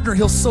gardener,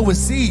 He'll sow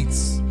His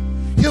seeds.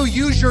 He'll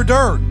use your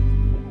dirt.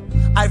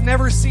 I've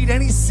never seen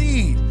any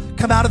seed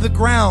come out of the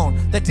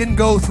ground that didn't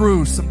go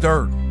through some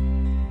dirt.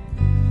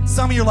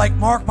 Some of you are like,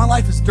 Mark, my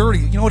life is dirty.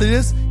 You know what it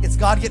is? It's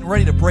God getting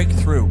ready to break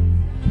through.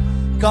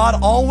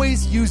 God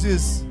always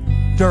uses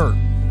dirt.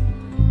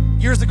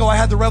 Years ago, I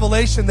had the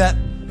revelation that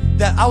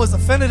I was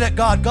offended at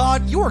God.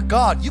 God, you are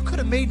God. You could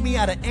have made me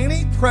out of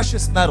any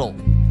precious metal.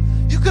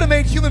 You could have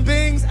made human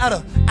beings out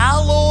of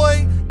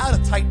alloy, out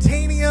of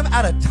titanium,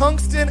 out of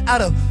tungsten,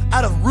 out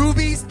of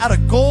rubies, out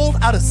of gold,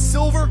 out of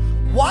silver.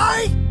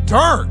 Why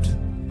dirt?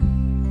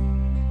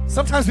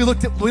 Sometimes we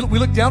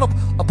look down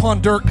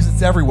upon dirt because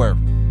it's everywhere.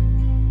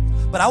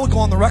 But I would go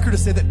on the record to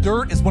say that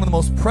dirt is one of the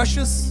most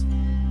precious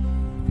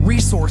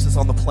resources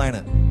on the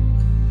planet.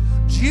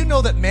 Do you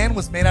know that man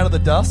was made out of the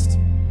dust?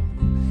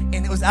 And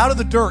it was out of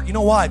the dirt. You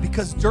know why?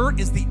 Because dirt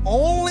is the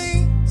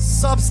only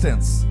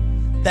substance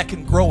that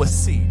can grow a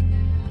seed.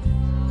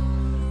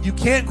 You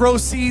can't grow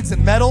seeds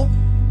in metal.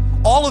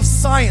 All of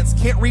science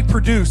can't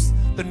reproduce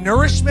the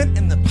nourishment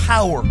and the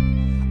power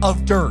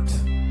of dirt.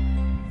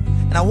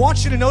 And I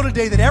want you to know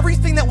today that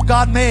everything that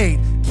God made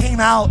came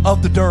out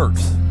of the dirt.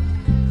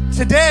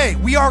 Today,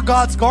 we are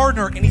God's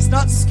gardener, and He's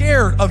not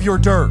scared of your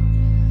dirt.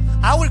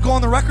 I would go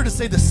on the record to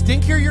say the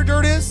stinkier your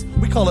dirt is,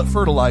 we call it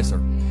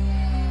fertilizer.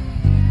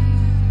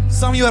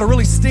 Some of you had a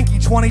really stinky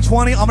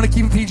 2020. I'm going to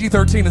keep it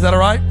PG-13. Is that all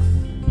right?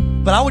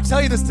 But I would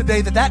tell you this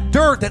today, that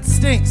dirt that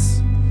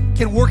stinks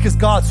can work as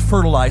God's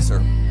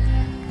fertilizer.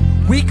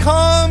 We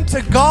come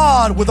to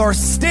God with our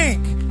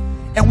stink,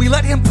 and we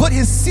let Him put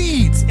His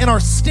seeds in our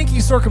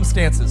stinky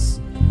circumstances.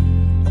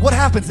 And what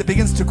happens? It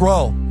begins to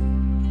grow.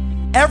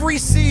 Every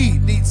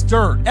seed needs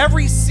dirt.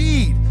 Every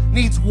seed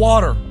needs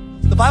water.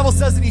 The Bible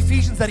says in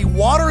Ephesians that He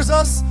waters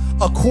us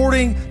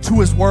according to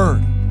His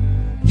word.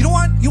 You know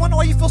what? You want to know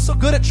why you feel so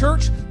good at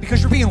church?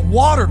 Because you're being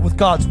watered with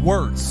God's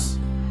words.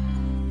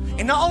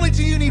 And not only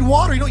do you need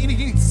water, you know what you need?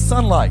 You need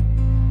sunlight.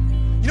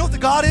 You know what the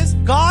God is?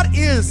 God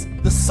is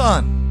the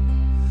sun.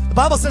 The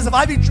Bible says if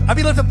I be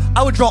lifted up,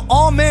 I would draw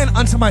all men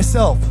unto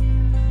myself.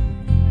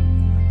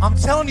 I'm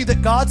telling you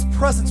that God's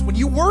presence, when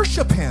you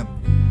worship Him,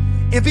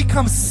 it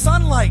becomes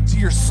sunlight to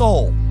your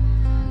soul.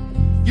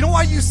 You know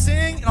why you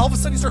sing and all of a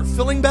sudden you start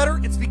feeling better?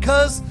 It's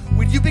because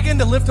when you begin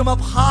to lift Him up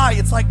high,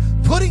 it's like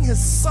putting His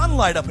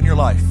sunlight up in your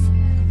life.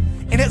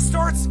 And it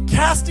starts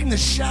casting the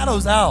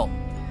shadows out.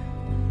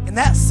 And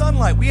that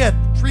sunlight, we had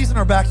trees in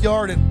our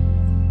backyard,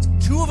 and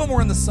and 2 of them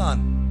were in the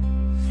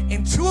sun.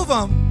 And 2 of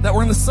them that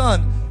were in the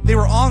sun, they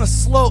were on a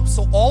slope,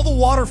 so all the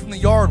water from the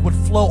yard would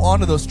flow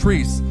onto those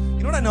trees. You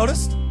know what I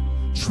noticed?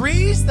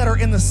 Trees that are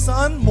in the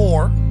sun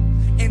more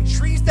and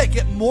trees that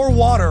get more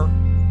water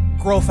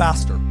grow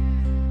faster.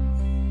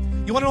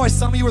 You want to know why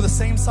some of you are the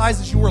same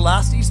size as you were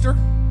last Easter?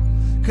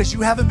 Because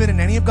you haven't been in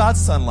any of God's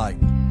sunlight.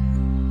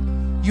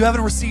 You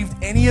haven't received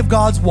any of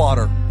God's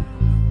water.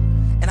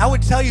 And I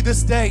would tell you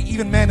this day,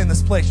 even men in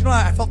this place, you know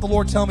what I felt the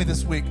Lord tell me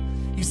this week?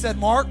 He said,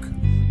 Mark,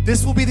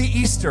 this will be the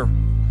Easter.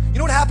 You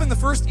know what happened the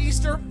first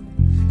Easter?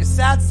 Is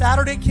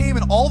Saturday came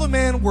and all the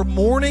men were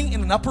mourning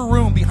in an upper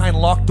room behind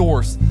locked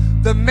doors.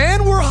 The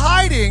men were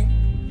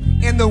hiding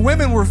and the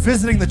women were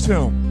visiting the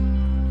tomb.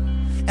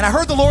 And I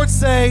heard the Lord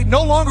say,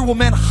 no longer will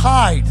men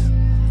hide.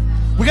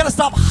 We got to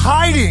stop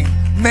hiding,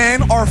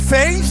 men, our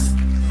faith,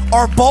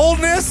 our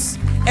boldness,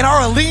 and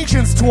our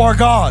allegiance to our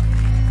God.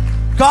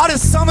 God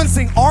is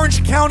summoning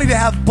Orange County to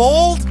have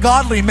bold,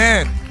 godly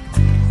men.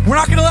 We're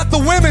not going to let the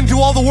women do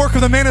all the work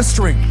of the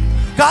ministry.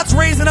 God's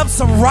raising up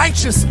some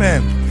righteous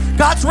men.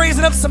 God's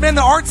raising up some men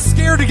that aren't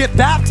scared to get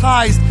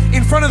baptized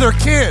in front of their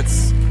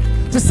kids.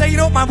 To say, you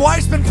know what, my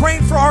wife's been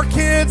praying for our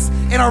kids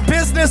and our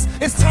business.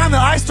 It's time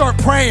that I start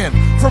praying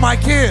for my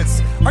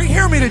kids. Are you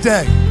hearing me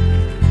today?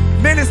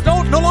 Men, it's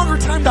no longer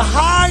time to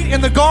hide in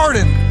the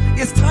garden.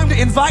 It's time to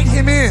invite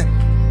him in.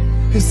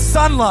 His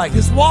sunlight,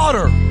 his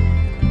water.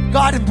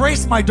 God,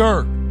 embrace my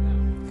dirt.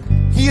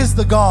 He is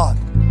the God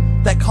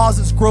that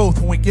causes growth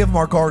when we give him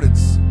our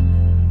gardens.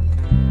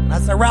 And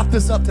as I wrap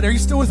this up today, are you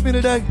still with me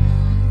today?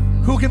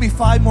 Who will give me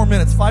 5 more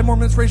minutes? 5 more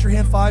minutes, raise your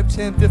hand. 5,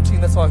 10,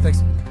 15, that's all it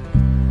takes.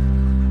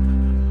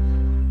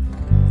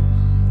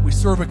 We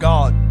serve a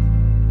God.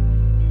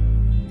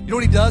 You know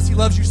what he does? He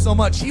loves you so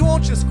much. He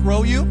won't just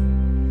grow you.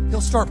 He'll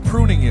start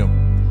pruning you.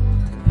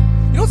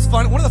 You know what's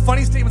funny? One of the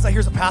funny statements I hear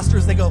as a pastor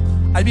is I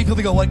meet people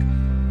that go like,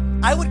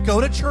 I would go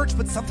to church,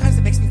 but sometimes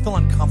it makes me feel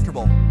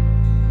uncomfortable.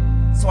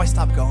 So I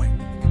stop going.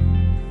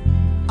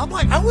 I'm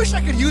like, I wish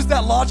I could use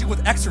that logic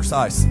with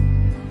exercise.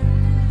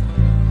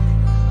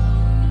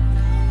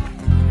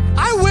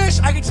 I wish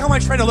I could tell my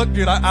trainer, look,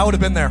 dude, I would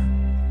have been there.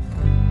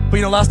 But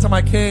you know, last time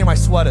I came, I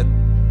sweated.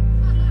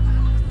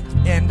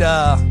 And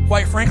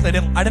quite frankly,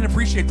 I didn't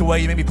appreciate the way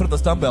you made me put up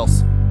those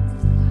dumbbells.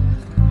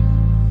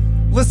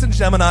 Listen,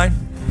 Gemini.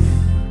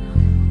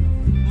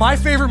 My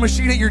favorite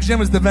machine at your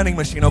gym is the vending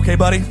machine, okay,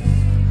 buddy?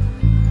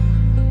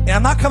 And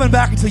I'm not coming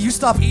back until you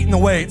stop eating the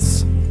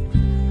weights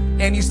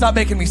and you stop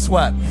making me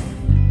sweat.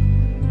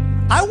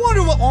 I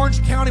wonder what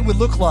Orange County would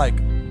look like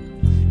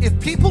if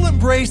people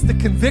embraced the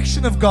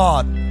conviction of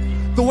God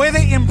the way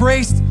they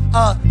embraced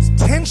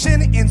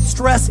tension and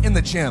stress in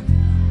the gym.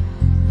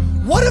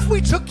 What if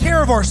we took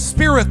care of our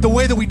spirit the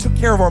way that we took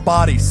care of our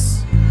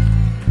bodies?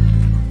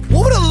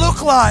 What would it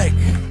look like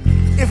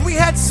if we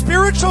had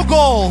spiritual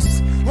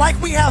goals like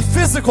we have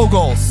physical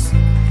goals?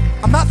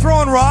 I'm not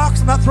throwing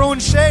rocks, I'm not throwing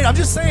shade. I'm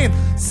just saying,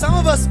 some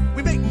of us,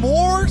 we make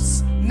more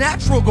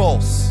natural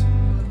goals.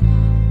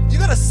 You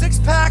got a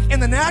 6-pack in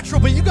the natural,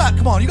 but you got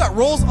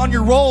rolls on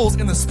your rolls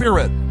in the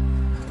spirit.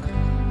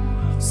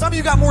 Some of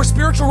you got more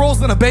spiritual rolls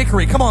than a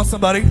bakery. Come on,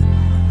 somebody.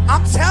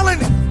 I'm telling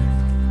you.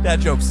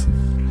 Dad jokes.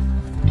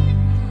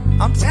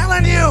 I'm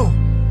telling you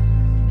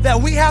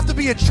that we have to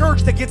be a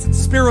church that gets in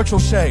spiritual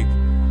shape.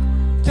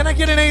 Can I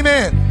get an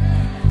amen?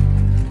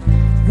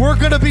 We're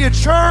going to be a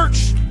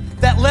church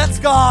that lets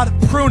God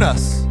prune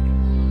us.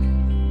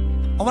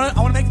 I want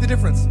to make the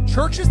difference.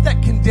 Churches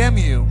that condemn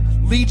you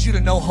lead you to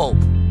no hope.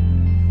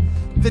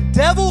 The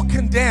devil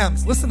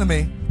condemns, listen to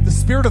me, the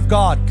Spirit of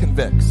God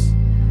convicts.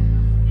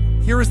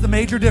 Here is the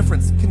major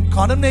difference.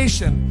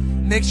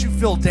 Condemnation makes you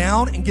feel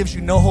down and gives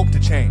you no hope to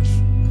change.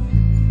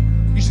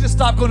 You should just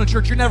stop going to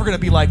church. You're never going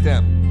to be like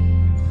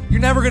them. You're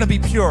never going to be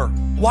pure.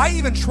 Why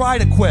even try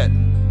to quit?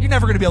 You're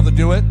never going to be able to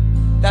do it.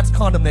 That's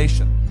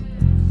condemnation.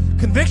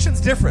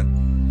 Conviction's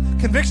different.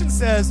 Conviction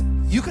says,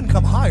 you can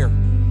come higher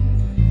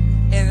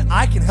and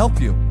I can help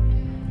you.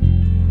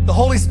 The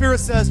Holy Spirit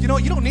says, you know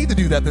what? You don't need to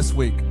do that this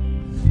week.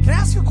 Can I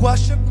ask you a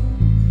question?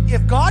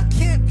 If God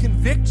can't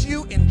convict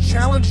you and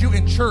challenge you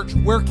in church,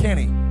 where can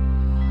he?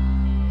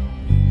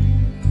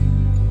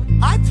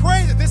 I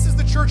pray that this is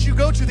the church you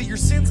go to, that your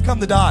sins come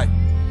to die.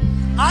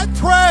 I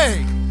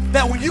pray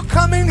that when you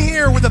come in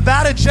here with a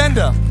bad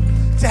agenda,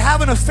 to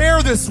have an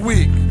affair this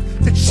week,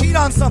 to cheat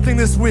on something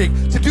this week,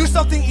 to do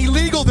something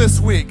illegal this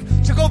week,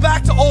 to go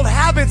back to old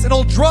habits and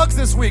old drugs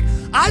this week,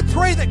 I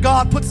pray that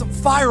God puts some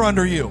fire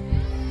under you.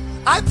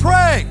 I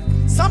pray.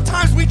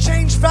 Sometimes we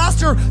change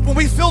faster when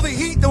we feel the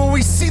heat than when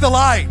we see the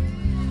light.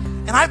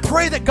 And I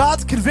pray that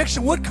God's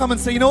conviction would come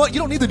and say, you know what? You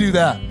don't need to do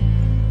that.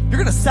 You're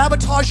going to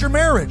sabotage your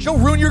marriage. You'll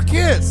ruin your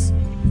kids.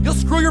 You'll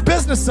screw your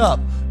business up.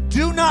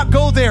 Do not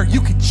go there.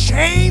 You can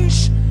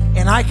change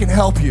and I can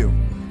help you.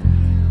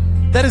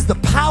 That is the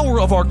power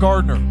of our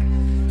gardener.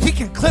 He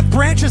can clip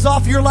branches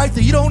off your life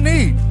that you don't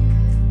need.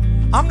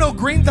 I'm no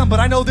green thumb,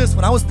 but I know this.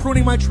 When I was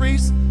pruning my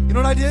trees, you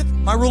know what I did?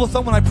 My rule of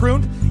thumb when I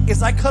pruned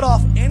is I cut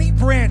off any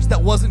branch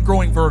that wasn't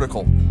growing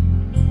vertical.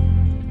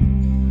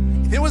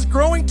 If it was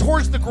growing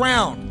towards the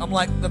ground, I'm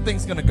like, the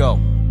thing's gonna go.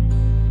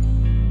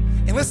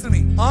 And listen to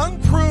me,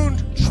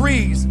 unpruned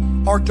trees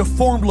are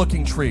deformed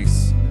looking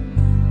trees.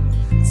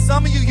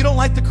 Some of you don't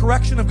like the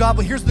correction of God,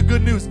 but here's the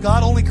good news.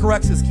 God only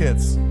corrects his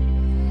kids.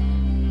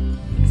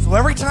 So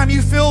every time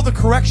you feel the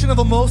correction of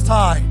the Most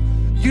High,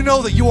 you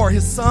know that you are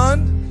his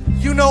son,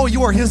 you know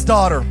you are his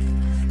daughter.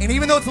 And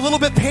even though it's a little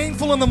bit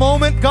painful in the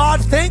moment,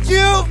 God, thank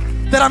you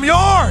that I'm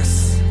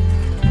yours.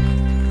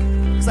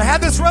 Because I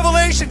had this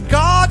revelation,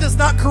 God does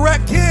not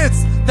correct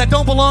kids that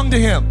don't belong to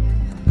him.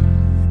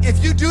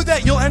 If you do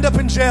that, you'll end up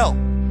in jail.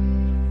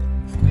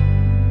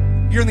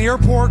 You're in the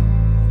airport,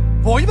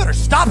 boy, you better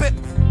stop it.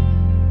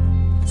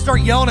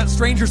 Start yelling at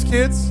strangers'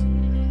 kids.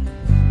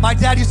 My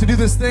dad used to do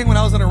this thing when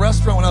I was in a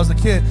restaurant when I was a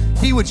kid.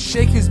 He would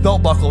shake his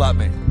belt buckle at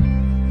me.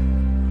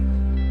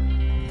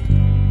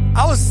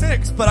 I was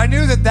 6, but I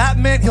knew that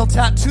meant he'll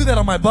tattoo that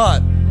on my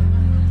butt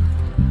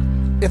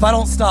if I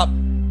don't stop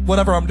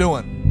whatever I'm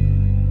doing.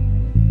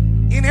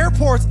 In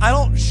airports, I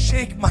don't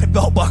shake my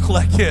belt buckle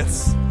at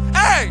kids.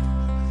 Hey,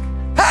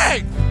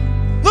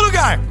 little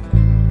guy.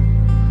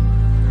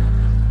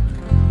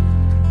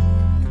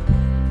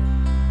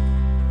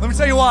 Let me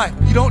tell you why.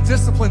 You don't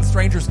discipline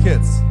strangers'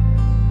 kids.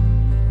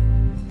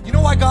 You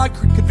know why God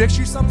convicts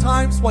you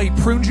sometimes? Why he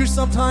prunes you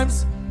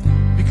sometimes?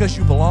 Because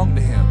you belong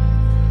to him.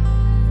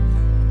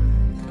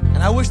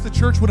 And I wish the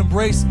church would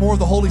embrace more of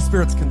the Holy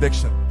Spirit's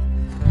conviction.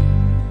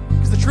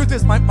 Because the truth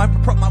is, what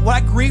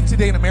I grieve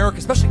today in America,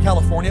 especially in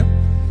California,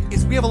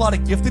 is we have a lot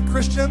of gifted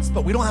Christians,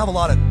 but we don't have a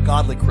lot of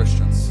godly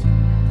Christians.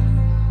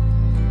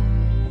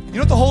 You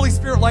know what the Holy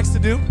Spirit likes to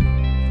do?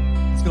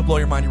 It's going to blow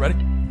your mind. You ready?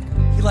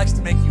 He likes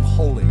to make you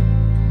holy.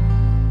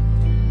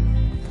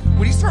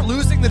 When you start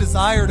losing the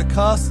desire to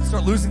cuss, and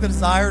start losing the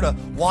desire to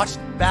watch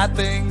bad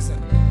things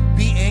and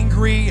be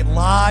angry and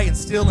lie and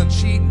steal and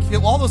cheat and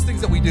kill, all those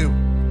things that we do.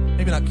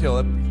 Maybe not kill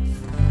it.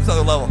 It's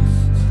another level.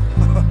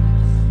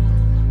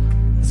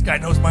 This guy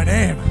knows my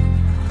name.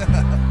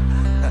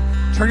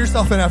 Turn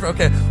yourself in after.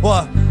 Okay.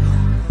 Well,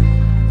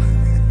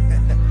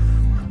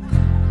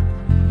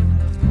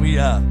 we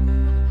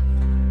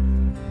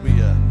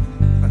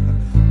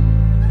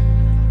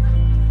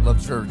love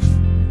church.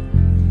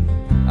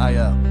 I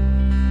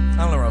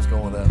don't know where I was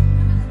going with that.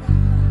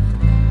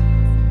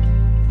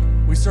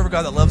 We serve a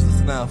God that loves us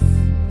enough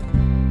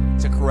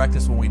to correct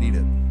us when we need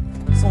it.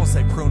 Someone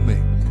say, prune me.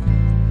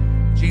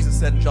 Jesus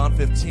said in John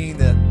 15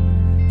 that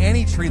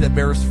any tree that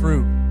bears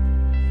fruit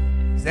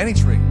is any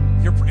tree.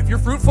 If you're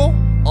fruitful,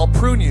 I'll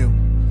prune you.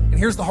 And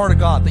here's the heart of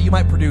God, that you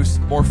might produce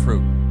more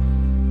fruit.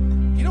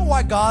 You know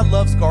why God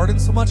loves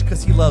gardens so much?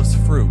 Because he loves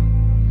fruit.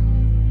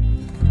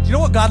 Do you know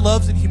what God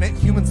loves in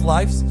humans'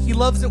 lives? He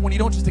loves it when you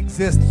don't just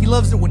exist. He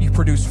loves it when you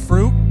produce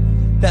fruit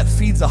that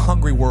feeds a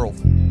hungry world.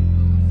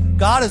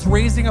 God is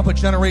raising up a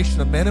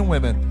generation of men and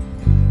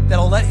women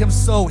that'll let him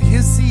sow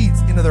his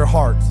seeds into their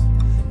hearts.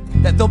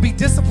 That they'll be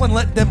disciplined,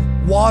 let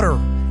them water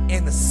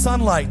and the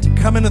sunlight to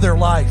come into their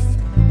life.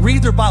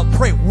 Read their Bible,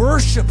 pray,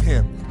 worship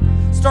him.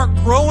 Start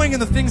growing in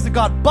the things of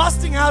God,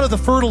 busting out of the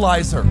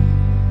fertilizer.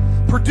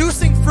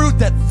 Producing fruit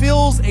that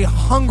fills a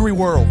hungry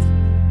world.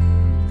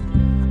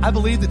 I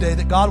believe today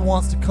that God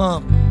wants to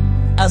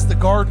come as the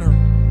gardener,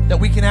 that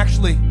we can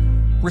actually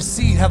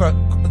receive, have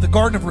the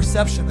garden of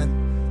reception.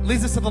 And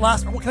leads us to the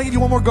last. Can I give you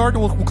one more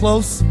garden? We'll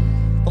close.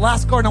 The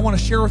last garden I want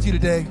to share with you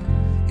today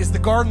is the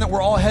garden that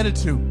we're all headed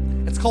to.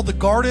 It's called the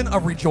Garden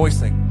of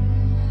Rejoicing.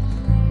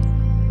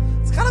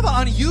 It's kind of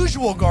an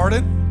unusual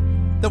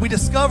garden that we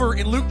discover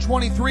in Luke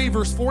 23,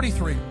 verse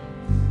 43.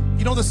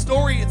 You know the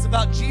story, it's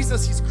about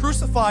Jesus. He's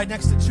crucified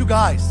next to two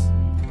guys.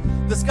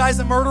 This guy's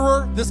a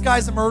murderer, this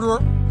guy's a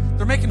murderer.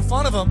 They're making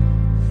fun of him.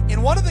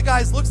 And one of the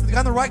guys looks at the guy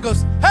on the right and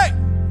goes, "Hey,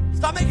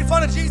 stop making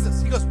fun of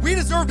Jesus." He goes, "We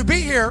deserve to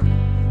be here."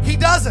 He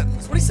doesn't.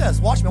 That's what he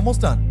says. Watch me,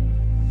 almost done.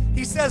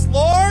 He says,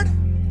 "Lord,"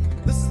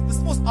 this is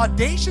the most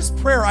audacious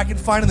prayer I can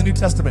find in the New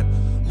Testament.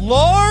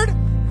 "Lord,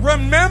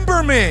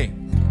 remember me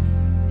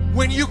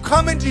when you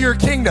come into your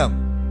kingdom."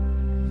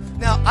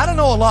 Now, I don't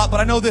know a lot, but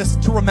I know this.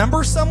 To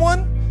remember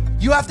someone,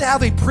 you have to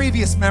have a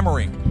previous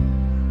memory.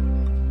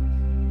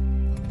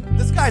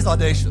 This guy's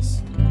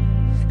audacious.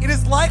 It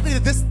is likely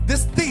that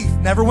this thief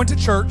never went to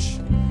church,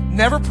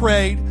 never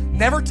prayed,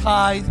 never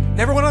tithed,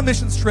 never went on a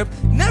missions trip,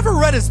 never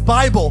read his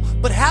Bible,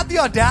 but had the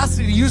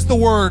audacity to use the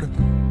word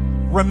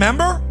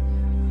remember.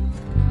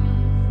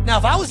 Now,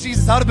 if I was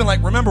Jesus, I would have been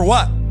like, remember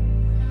what?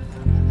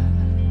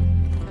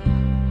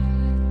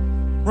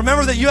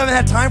 Remember that you haven't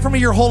had time for me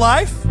your whole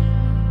life?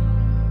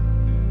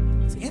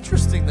 It's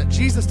interesting that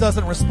Jesus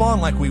doesn't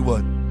respond like we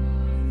would.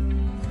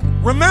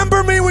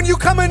 Remember me when you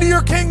come into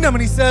your kingdom.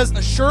 And he says,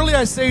 surely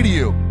I say to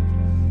you,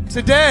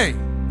 today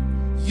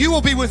you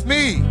will be with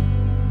me.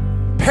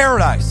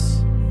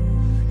 Paradise.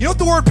 You know what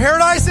the word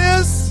paradise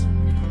is?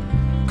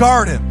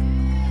 Garden.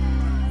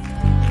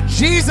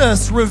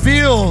 Jesus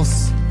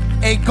reveals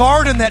a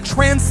garden that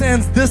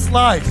transcends this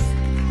life.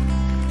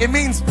 It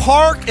means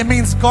park, it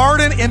means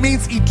garden, it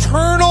means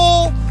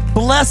eternal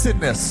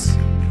blessedness.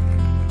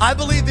 I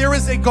believe there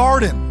is a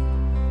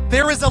garden.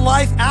 There is a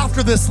life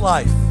after this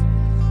life.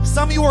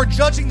 Some of you are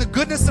judging the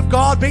goodness of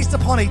God based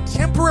upon a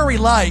temporary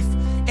life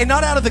and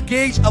not out of the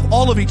gauge of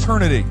all of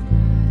eternity.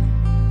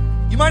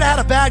 You might have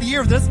had a bad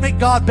year. That doesn't make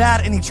God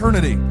bad in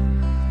eternity.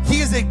 He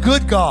is a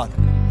good God.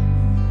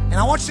 And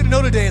I want you to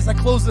know today, as I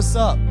close this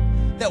up,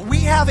 that we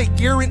have a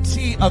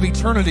guarantee of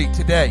eternity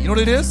today. You know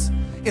what it is?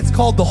 It's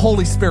called the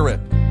Holy Spirit.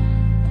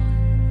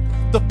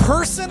 The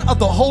person of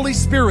the Holy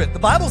Spirit, the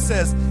Bible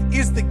says,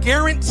 is the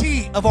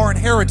guarantee of our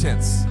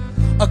inheritance,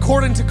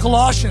 according to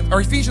Colossians or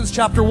Ephesians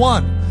chapter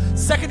 1.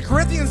 2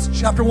 Corinthians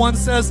chapter 1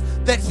 says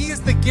that he is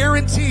the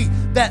guarantee,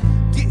 that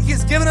he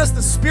has given us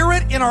the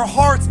Spirit in our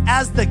hearts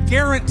as the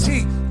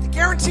guarantee. The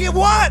guarantee of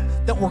what?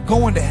 That we're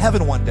going to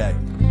heaven one day.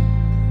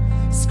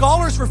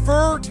 Scholars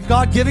refer to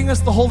God giving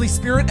us the Holy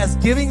Spirit as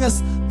giving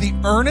us the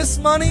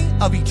earnest money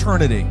of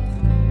eternity.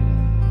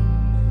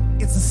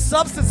 It's the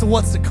substance of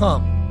what's to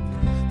come.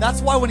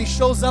 That's why when he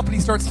shows up and he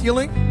starts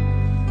healing,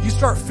 you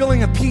start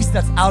feeling a peace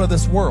that's out of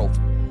this world.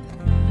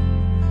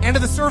 End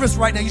of the service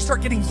right now, you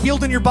start getting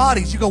healed in your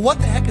bodies. You go, what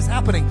the heck is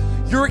happening?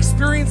 You're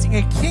experiencing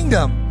a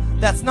kingdom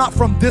that's not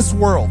from this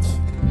world.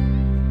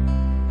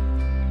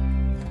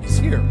 It's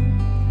here.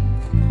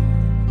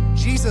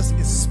 Jesus,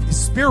 his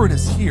Spirit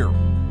is here.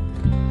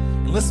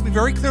 And listen to me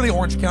very clearly,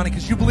 Orange County,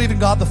 because you believe in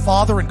God the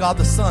Father and God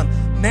the Son.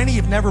 Many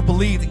have never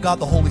believed in God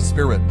the Holy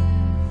Spirit.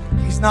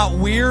 He's not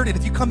weird, and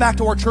if you come back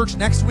to our church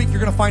next week, you're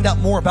going to find out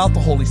more about the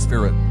Holy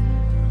Spirit.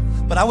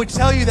 But I would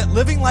tell you that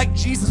living like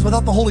Jesus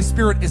without the Holy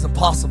Spirit is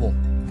impossible.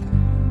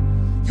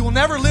 You will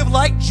never live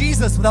like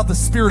Jesus without the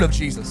Spirit of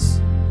Jesus.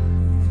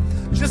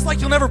 Just like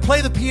you'll never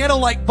play the piano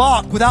like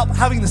Bach without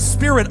having the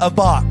Spirit of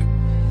Bach.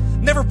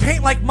 Never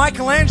paint like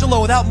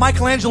Michelangelo without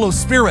Michelangelo's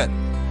Spirit.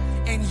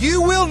 And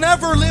you will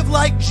never live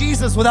like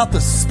Jesus without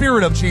the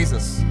Spirit of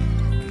Jesus.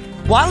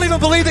 Well, I don't even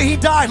believe that he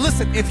died.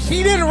 Listen, if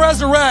he didn't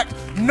resurrect,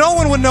 no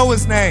one would know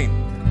his name.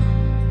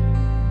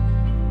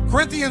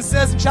 Corinthians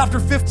says in chapter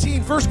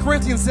 15, 1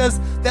 Corinthians says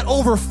that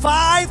over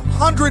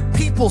 500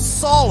 people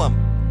saw him.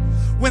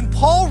 When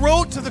Paul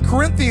wrote to the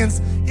Corinthians,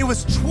 it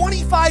was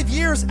 25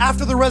 years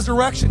after the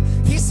resurrection.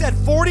 He said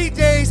 40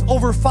 days,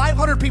 over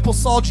 500 people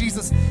saw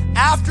Jesus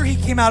after he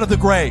came out of the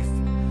grave.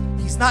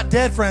 He's not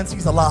dead, friends,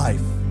 he's alive.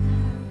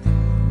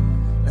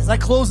 As I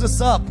close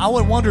this up, I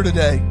would wonder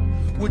today,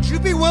 would you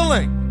be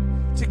willing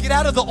to get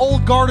out of the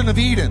old Garden of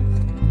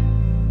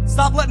Eden?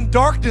 Stop letting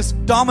darkness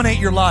dominate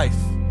your life.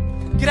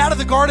 Get out of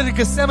the Garden of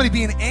Gethsemane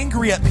being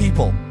angry at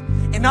people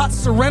and not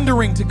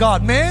surrendering to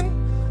God.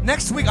 Men,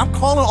 next week I'm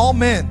calling all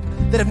men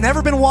that have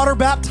never been water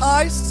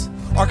baptized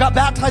or got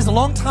baptized a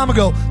long time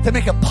ago to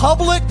make a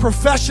public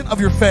profession of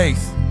your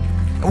faith.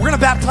 And we're going to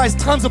baptize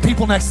tons of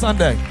people next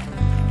Sunday.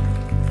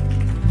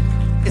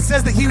 It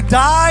says that he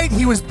died,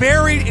 he was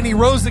buried, and he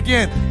rose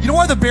again. You know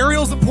why the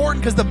burial is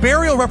important? Because the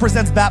burial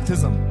represents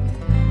baptism.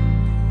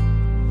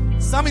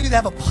 Some of you need to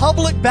have a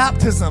public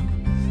baptism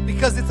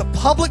because it's a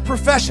public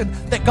profession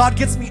that God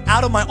gets me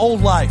out of my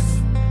old life.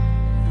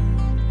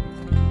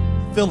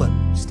 Feel it.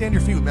 Stand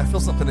your feet with me. I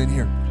feel something in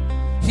here.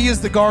 He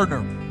is the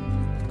gardener.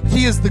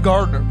 He is the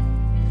gardener.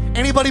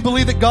 Anybody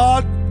believe that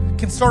God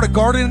can start a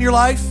garden in your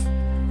life?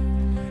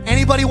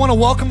 Anybody want to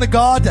welcome the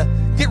God to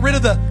get rid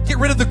of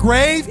the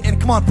grave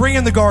and come on, bring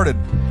in the garden?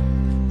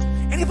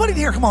 Anybody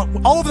here? Come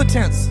on, all over the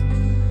tents.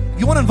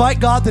 You want to invite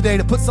God today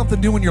to put something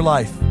new in your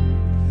life.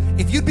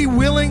 If you'd be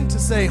willing to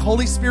say,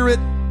 Holy Spirit,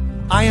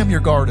 I am your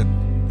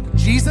garden.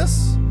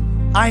 Jesus,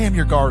 I am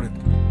your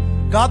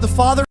garden. God the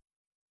Father.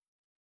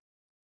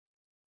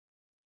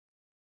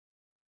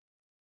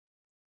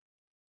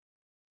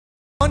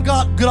 One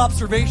got good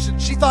observation.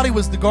 She thought he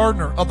was the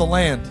gardener of the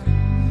land,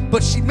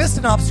 but she missed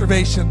an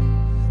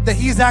observation that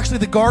he is actually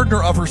the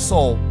gardener of her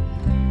soul.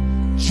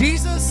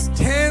 Jesus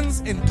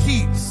tends and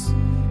keeps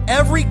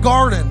every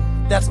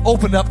garden that's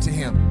opened up to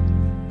him.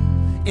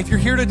 If you're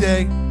here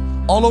today,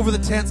 all over the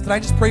tents, can I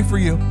just pray for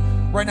you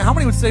right now? How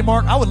many would say,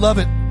 Mark, I would love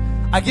it.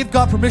 I give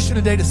God permission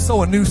today to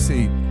sow a new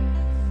seed.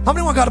 How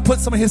many want God to put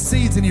some of his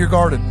seeds into your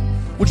garden?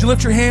 Would you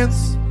lift your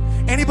hands?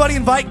 Anybody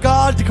invite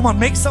God to come on,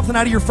 make something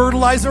out of your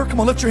fertilizer? Come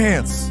on, lift your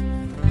hands.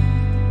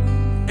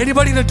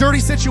 Anybody in a dirty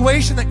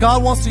situation that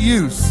God wants to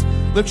use?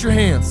 Lift your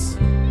hands.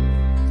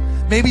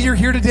 Maybe you're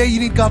here today, you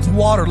need God's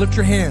water. Lift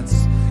your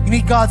hands. You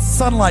need God's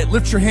sunlight.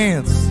 Lift your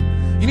hands.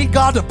 You need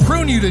God to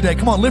prune you today.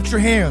 Come on, lift your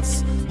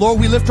hands. Lord,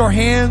 we lift our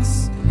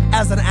hands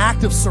as an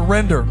act of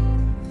surrender.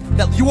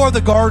 That you are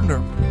the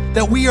gardener.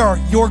 That we are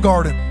your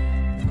garden.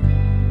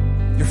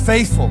 You're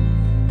faithful.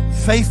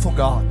 Faithful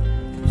God.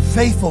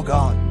 Faithful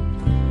God.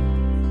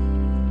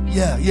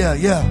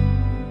 Yeah.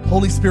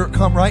 Holy Spirit,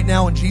 come right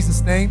now in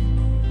Jesus'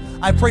 name.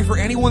 I pray for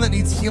anyone that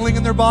needs healing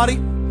in their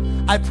body.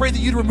 I pray that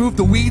you'd remove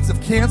the weeds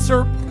of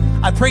cancer.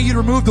 I pray you'd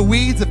remove the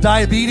weeds of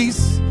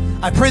diabetes.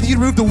 I pray that you'd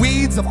remove the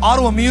weeds of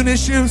autoimmune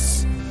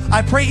issues.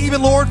 I pray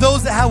even, Lord,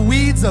 those that have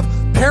weeds of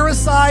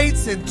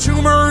parasites and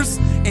tumors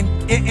and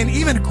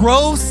even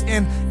growths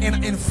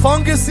and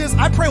funguses.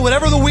 I pray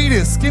whatever the weed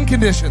is, skin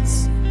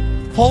conditions.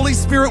 Holy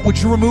Spirit, would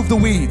you remove the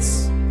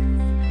weeds?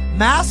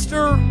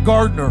 Master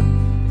Gardener,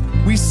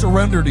 we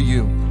surrender to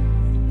you.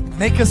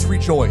 Make us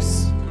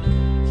rejoice.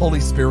 Holy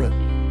Spirit,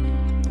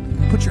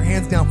 put your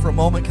hands down for a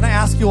moment. Can I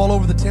ask you all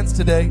over the tents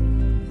today,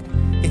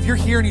 if you're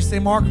here and you say,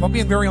 Mark, if I'm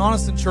being very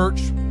honest in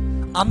church,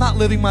 I'm not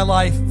living my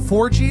life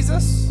for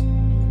Jesus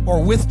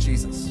or with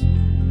Jesus.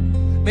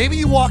 Maybe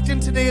you walked in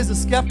today as a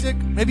skeptic.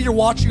 Maybe you're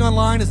watching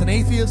online as an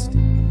atheist.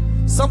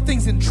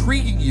 Something's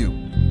intriguing you.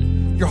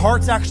 Your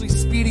heart's actually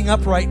speeding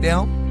up right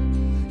now.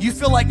 You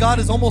feel like God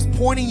is almost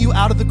pointing you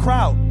out of the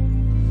crowd.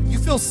 You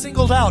feel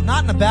singled out,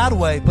 not in a bad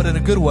way, but in a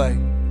good way.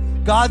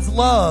 God's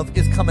love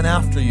is coming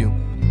after you.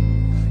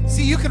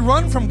 See, you can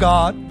run from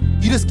God.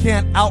 You just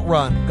can't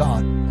outrun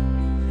God.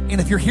 And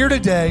if you're here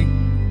today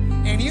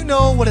and you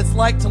know what it's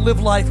like to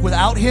live life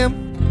without Him,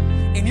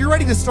 and you're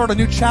ready to start a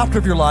new chapter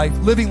of your life,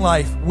 living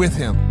life with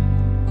Him,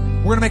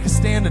 we're going to make a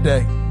stand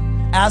today.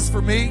 As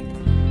for me,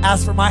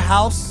 as for my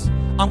house,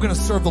 I'm going to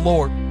serve the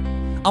Lord.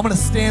 I'm going to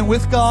stand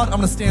with God. I'm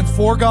going to stand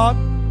for God.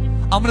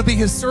 I'm going to be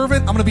His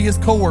servant. I'm going to be His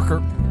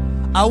co-worker.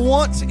 I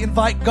want to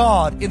invite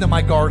God into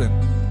my garden.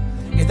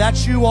 If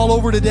that's you all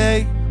over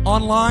today,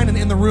 online and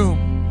in the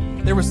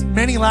room, there was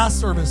many last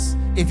service.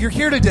 If you're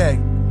here today,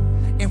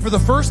 and for the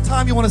first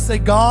time you want to say,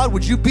 God,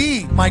 would you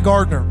be my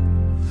gardener?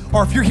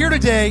 Or if you're here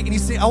today and you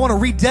say, I want to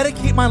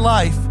rededicate my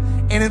life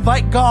and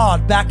invite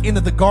God back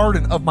into the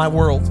garden of my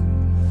world,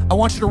 I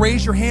want you to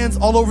raise your hands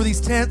all over these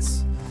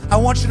tents. I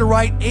want you to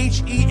write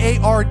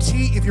HEART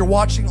if you're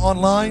watching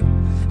online.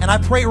 And I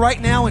pray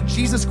right now in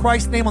Jesus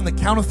Christ's name on the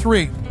count of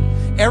 3,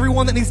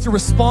 everyone that needs to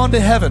respond to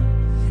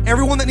heaven,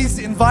 everyone that needs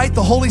to invite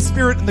the Holy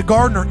Spirit and the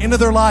gardener into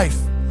their life,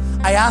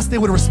 I ask they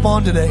would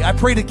respond today. I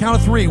pray to count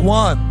of 3.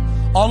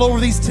 1, all over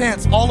these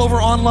tents, all over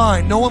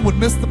online. No one would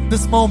miss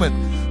this moment.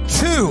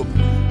 2,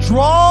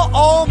 draw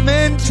all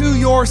men to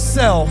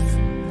yourself.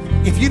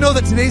 If you know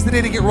that today's the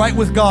day to get right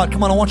with God,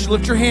 come on, I want you to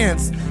lift your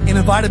hands and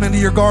invite Him into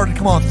your garden.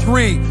 Come on,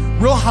 3,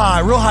 real high,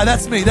 real high.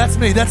 That's me, that's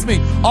me, that's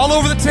me. All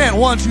over the tent.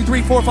 1, 2,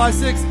 3, 4, 5,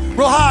 6.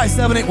 Real high.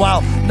 7, 8,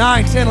 wow.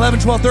 9, 10, 11,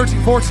 12,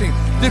 13, 14,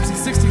 15,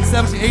 16,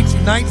 17,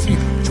 18,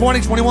 19,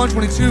 20, 21,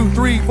 22,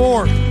 3,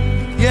 4.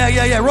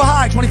 Yeah. Real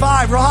high.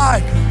 25, real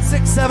high.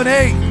 6, 7,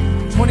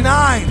 8,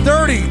 29,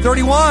 30,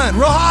 31.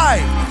 Real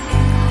high.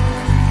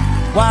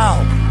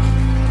 Wow.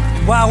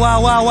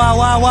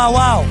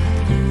 Wow.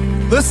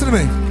 Listen to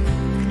me.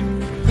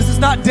 This is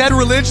not dead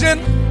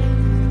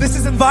religion. This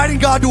is inviting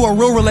God to a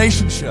real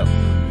relationship.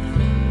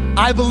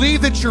 I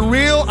believe that you're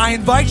real. I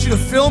invite you to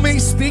fill me,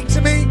 speak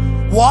to me,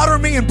 water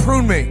me, and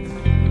prune me.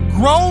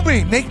 Grow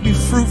me, make me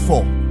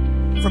fruitful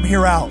from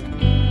here out.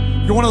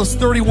 You're one of those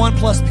 31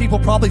 plus people,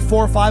 probably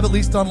 4 or 5 at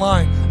least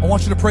online. I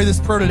want you to pray this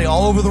prayer today,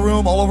 all over the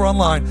room, all over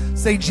online.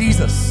 Say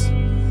Jesus.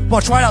 Come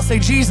on, try it out. Say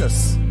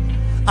Jesus.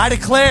 I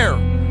declare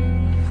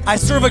I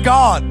serve a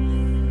God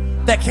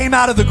that came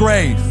out of the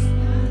grave.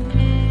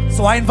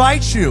 So I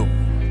invite you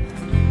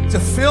to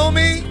fill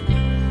me,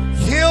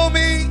 heal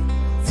me,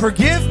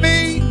 forgive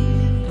me,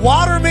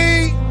 water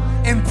me,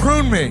 and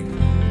prune me.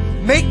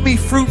 Make me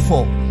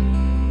fruitful.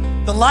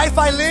 The life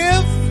I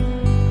live,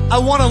 I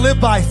want to live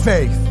by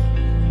faith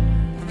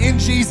in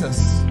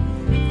Jesus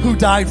who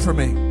died for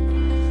me.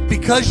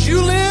 Because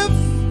you live,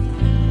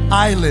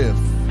 I live.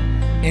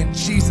 In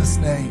Jesus'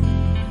 name.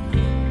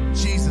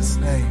 Jesus'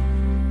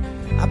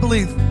 name. I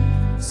believe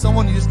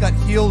someone, you just got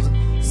healed.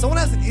 Someone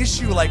has an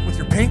issue like with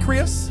your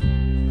pancreas.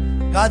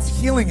 God's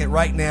healing it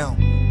right now.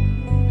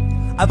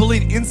 I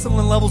believe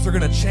insulin levels are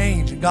going to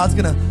change, and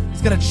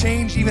He's going to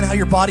change even how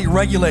your body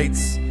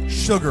regulates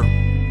sugar.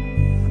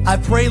 I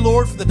pray,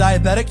 Lord, for the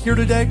diabetic here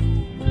today.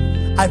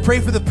 I pray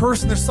for the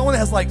person. There's someone that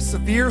has like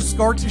severe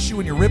scar tissue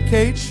in your rib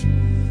cage.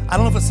 I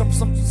don't know if it's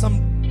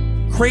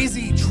some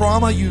crazy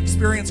trauma you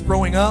experienced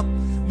growing up,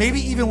 maybe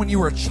even when you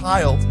were a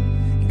child.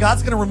 And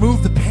God's going to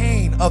remove the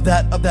pain of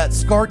that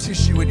scar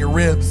tissue in your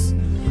ribs.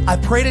 I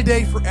pray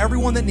today for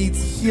everyone that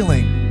needs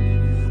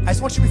healing. I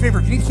just want you to be a favor.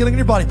 If you need healing in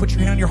your body, put your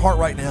hand on your heart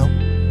right now.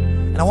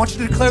 And I want you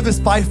to declare this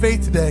by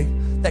faith today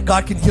that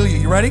God can heal you.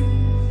 You ready?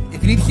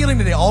 If you need healing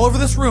today, all over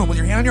this room, with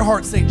your hand on your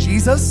heart, say,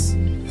 Jesus,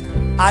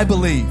 I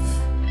believe.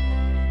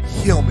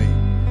 Heal me.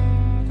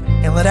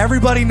 And let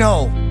everybody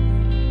know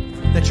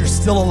that you're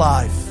still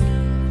alive.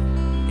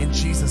 In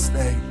Jesus'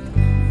 name.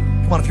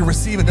 Come on, if you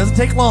receive it, doesn't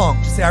take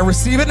long. Just say, I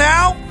receive it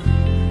now.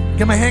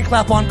 Get my hand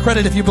clap on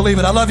credit if you believe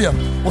it. I love you.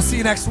 We'll see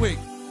you next week.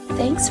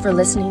 Thanks for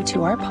listening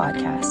to our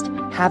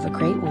podcast. Have a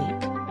great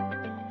week.